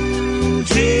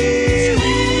 Dear,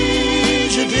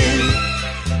 need you, dear.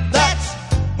 That's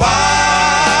why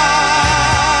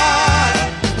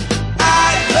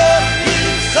I love you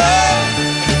so.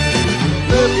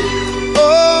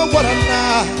 Oh, what a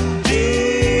night.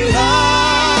 Dear,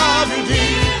 love you,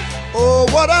 dear. Oh,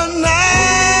 what a night.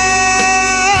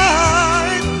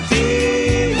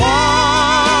 Dear,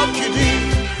 want you, dear.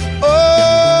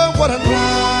 Oh, what a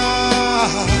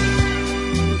night.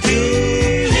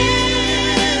 Dear,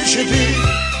 kiss you, dear.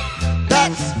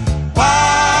 That's why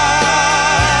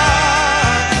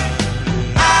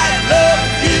I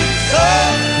love you so.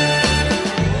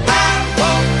 I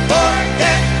won't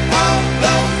forget all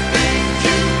those things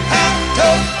you have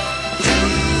told to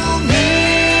me.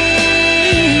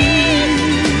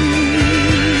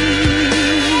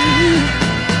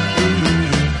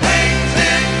 Things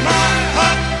in my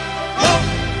heart won't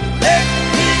let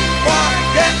me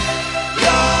forget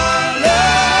your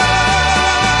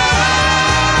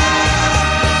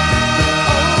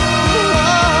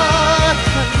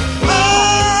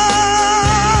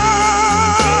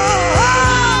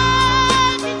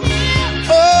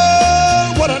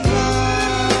oh, what a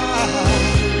night.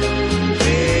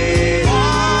 Dear,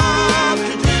 want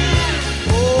you, dear.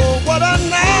 Oh, what a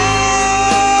night.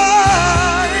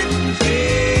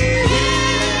 Dear,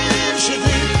 wish you,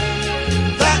 dear.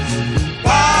 That's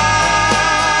why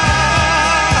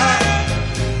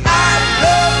I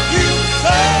love you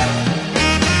so.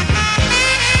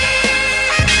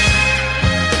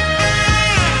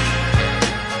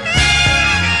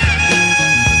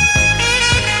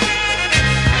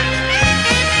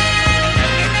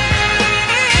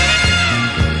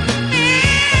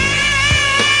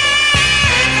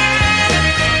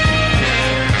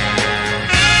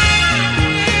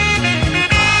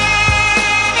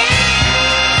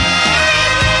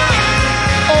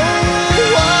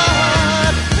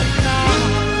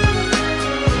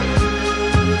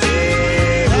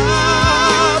 Dear,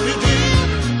 love you, dear.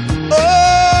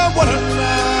 Oh, what a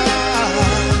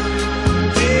night.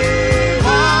 Dear,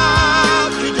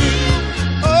 want you, dear.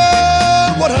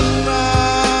 Oh, what a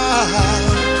night.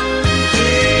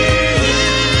 Dear,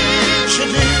 wish you,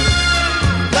 dear.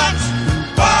 That's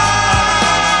why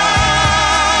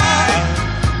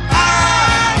I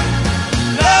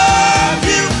love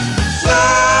you so.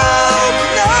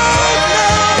 No,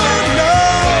 no, no,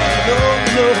 no,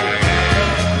 no.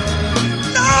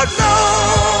 No, no,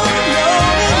 no,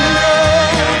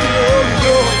 no,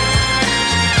 no.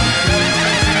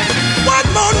 One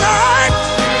more night.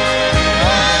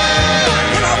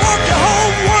 When I walk you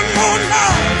home one more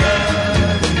night.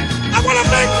 I wanna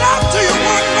make love to you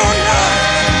one more night.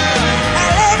 I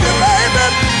love you, baby.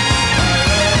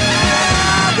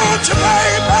 I want you,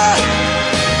 baby.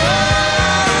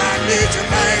 I need you,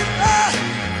 baby.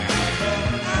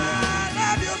 I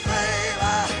love you,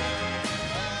 baby.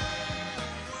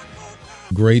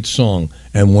 Great song,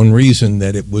 and one reason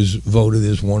that it was voted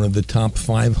as one of the top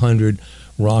 500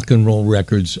 rock and roll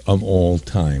records of all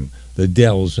time. The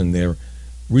Dells and their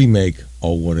remake,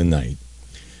 Oh What a Night.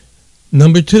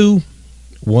 Number 2,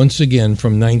 once again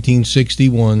from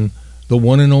 1961, the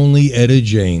one and only Etta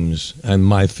James, and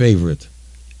my favorite,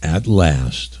 At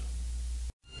Last.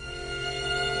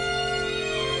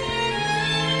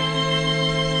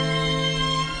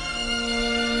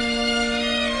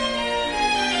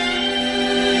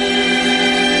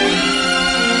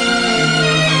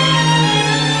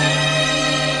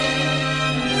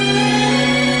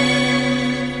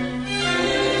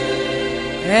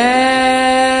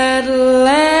 At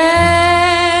last,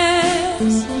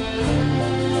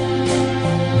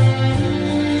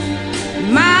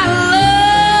 my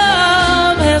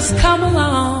love has come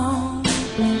along.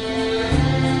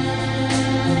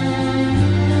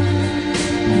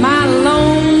 My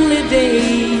lonely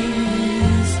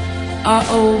days are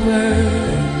over,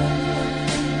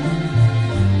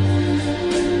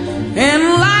 and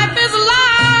life is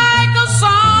like a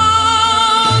song.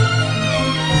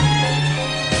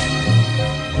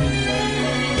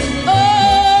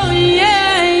 Oh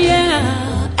yeah, yeah.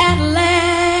 At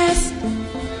last,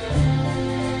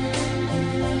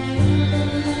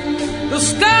 the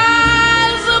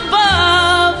skies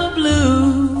above are blue.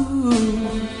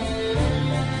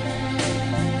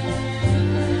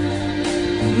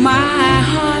 My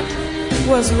heart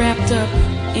was wrapped up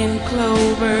in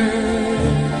clover.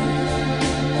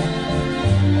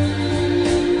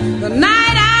 The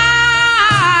night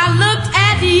I looked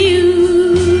at you,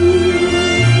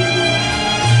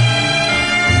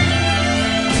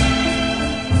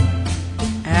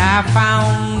 I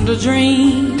found a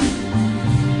dream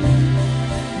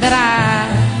that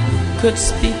I could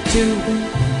speak to,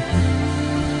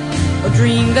 a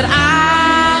dream that I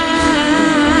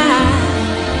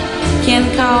can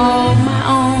call my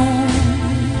own.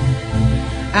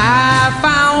 I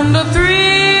found a thrill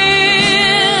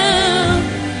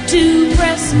to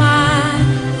press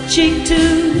my cheek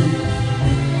to,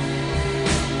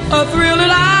 a thrill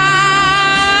that I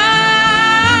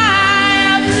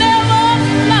have never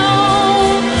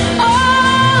known.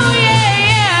 Oh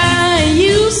yeah,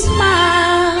 you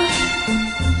smile,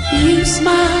 you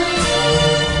smile.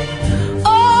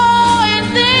 Oh, and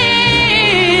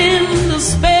then the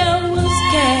spell was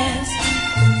cast,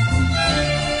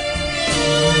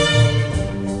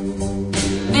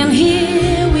 and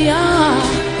here we are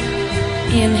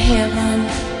in heaven.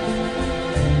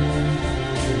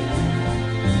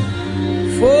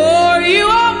 For you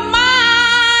are mine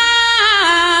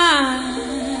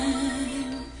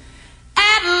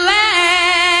at last.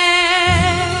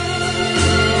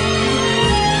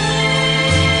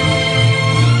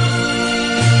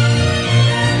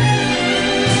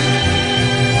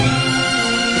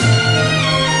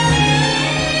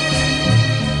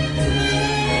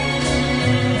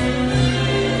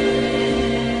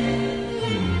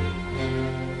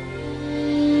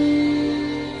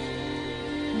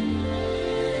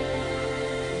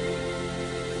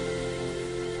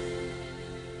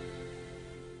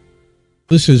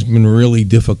 This has been really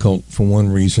difficult for one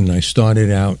reason. I started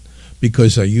out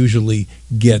because I usually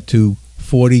get to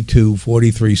 42,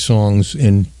 43 songs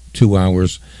in 2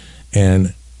 hours,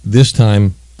 and this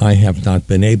time I have not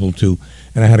been able to,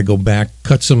 and I had to go back,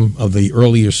 cut some of the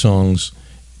earlier songs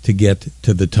to get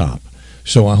to the top.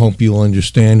 So I hope you'll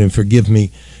understand and forgive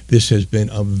me. This has been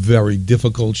a very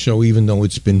difficult show, even though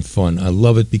it's been fun. I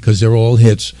love it because they're all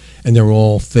hits and they're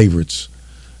all favorites,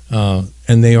 and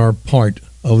they are part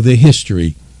of the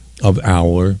history of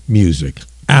our music.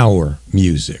 Our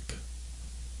music.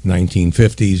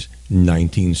 1950s,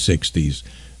 1960s.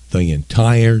 The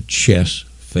entire Chess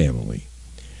family.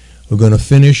 We're going to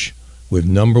finish with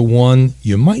number one.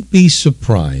 You might be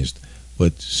surprised,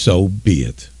 but so be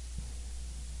it.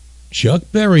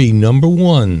 Chuck Berry, number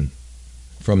one.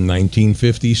 From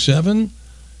 1957.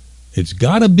 It's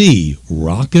gotta be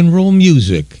rock and roll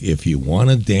music if you want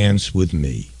to dance with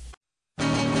me.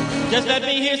 Just let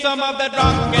me hear some of that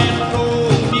rock and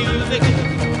roll music.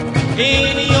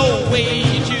 Any old way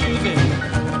you choose it.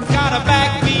 It's got a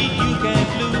backbeat, you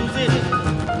can't lose it.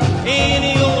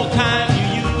 Any old time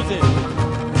you use it.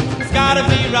 It's gotta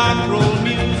be rock and roll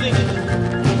music.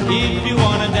 If you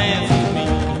wanna dance with me.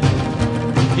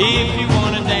 If you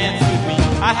wanna dance with me.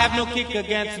 I have no kick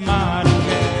against modern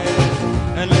jazz,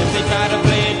 unless they try to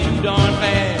play it too darn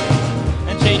fast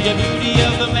and change the beauty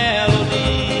of the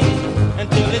melody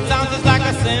until it sounds just like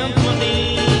a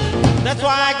symphony. That's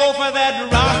why I go for that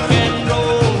rock and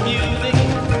roll music.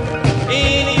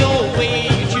 Any old way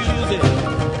you choose it.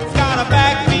 It's got a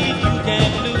backbeat, you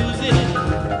can't lose it.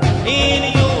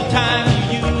 Any old time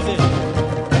you use it.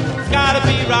 It's gotta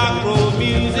be rock and roll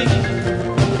music.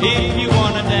 If you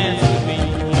wanna dance with me.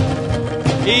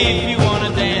 If you wanna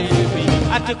dance with me.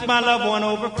 I took my loved one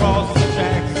over across the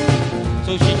tracks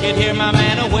so she could hear my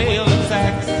man a wailing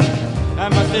sax. I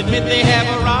must admit they have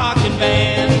a rockin'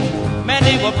 band. Man,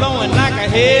 they were blowing like a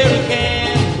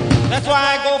hurricane. That's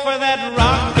why I go for that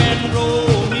rock and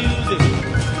roll music.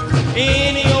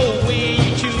 Any old way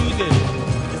you choose it.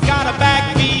 It's got a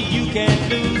backbeat, you can't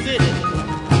lose it.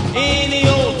 Any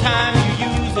old time you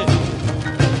use it.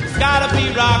 It's gotta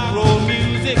be rock and roll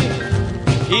music.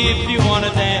 If you wanna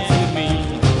dance with me.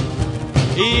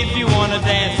 If you wanna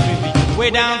dance with me. Way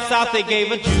down south they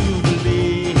gave a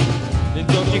jubilee. The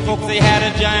Georgia folks, they had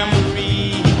a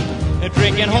jamboree. They're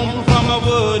drinking home from a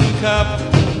wooden cup.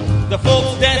 The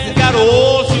folks dancing got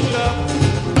all shook up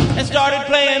and started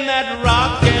playing that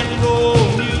rock and roll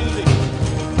music.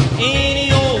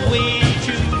 Any old way you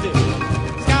choose it.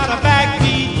 It's got a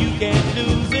backbeat, you can't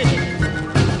lose it.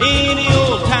 Any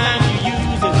old time you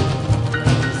use it.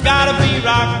 It's gotta be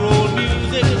rock and roll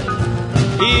music.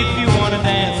 If you wanna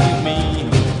dance with me.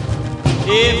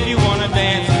 If you wanna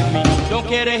dance with me. Don't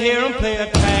care to hear them play a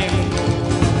tango.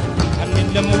 I'm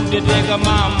in the mood to dig a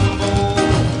mambo.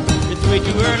 It's way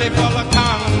too early for the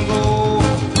Congo.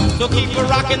 So keep a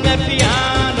rocking that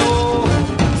piano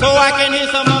so I can hear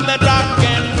some of that rock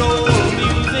and roll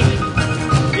music.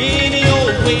 Any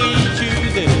old way you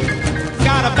choose it. It's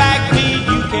got a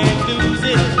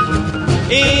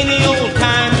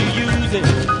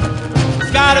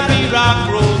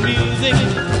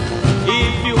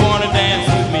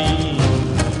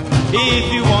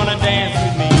if you wanna dance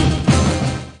with me.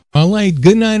 All right,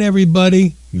 good night,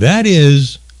 everybody. That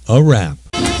is a wrap.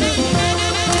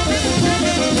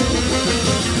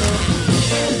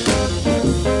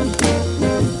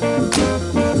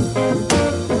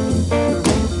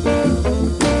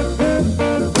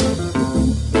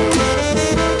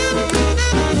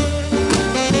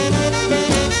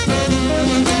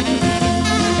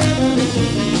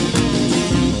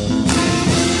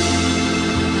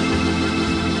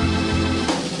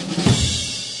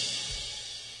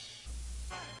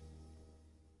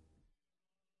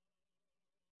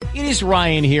 It is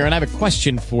Ryan here, and I have a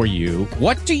question for you.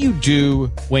 What do you do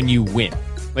when you win?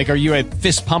 Like, are you a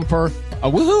fist pumper, a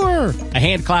woo-hooer, a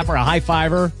hand clapper, a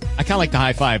high-fiver? I kind of like the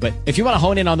high-five, but if you want to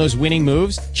hone in on those winning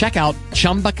moves, check out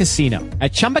Chumba Casino.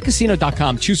 At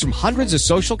ChumbaCasino.com, choose from hundreds of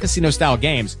social casino-style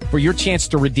games for your chance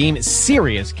to redeem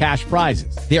serious cash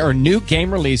prizes. There are new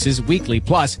game releases weekly,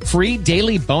 plus free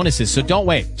daily bonuses, so don't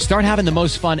wait. Start having the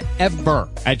most fun ever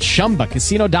at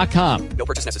ChumbaCasino.com. No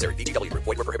purchase necessary. VGW Group.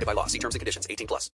 Void where prohibited by law. See terms and conditions. 18+.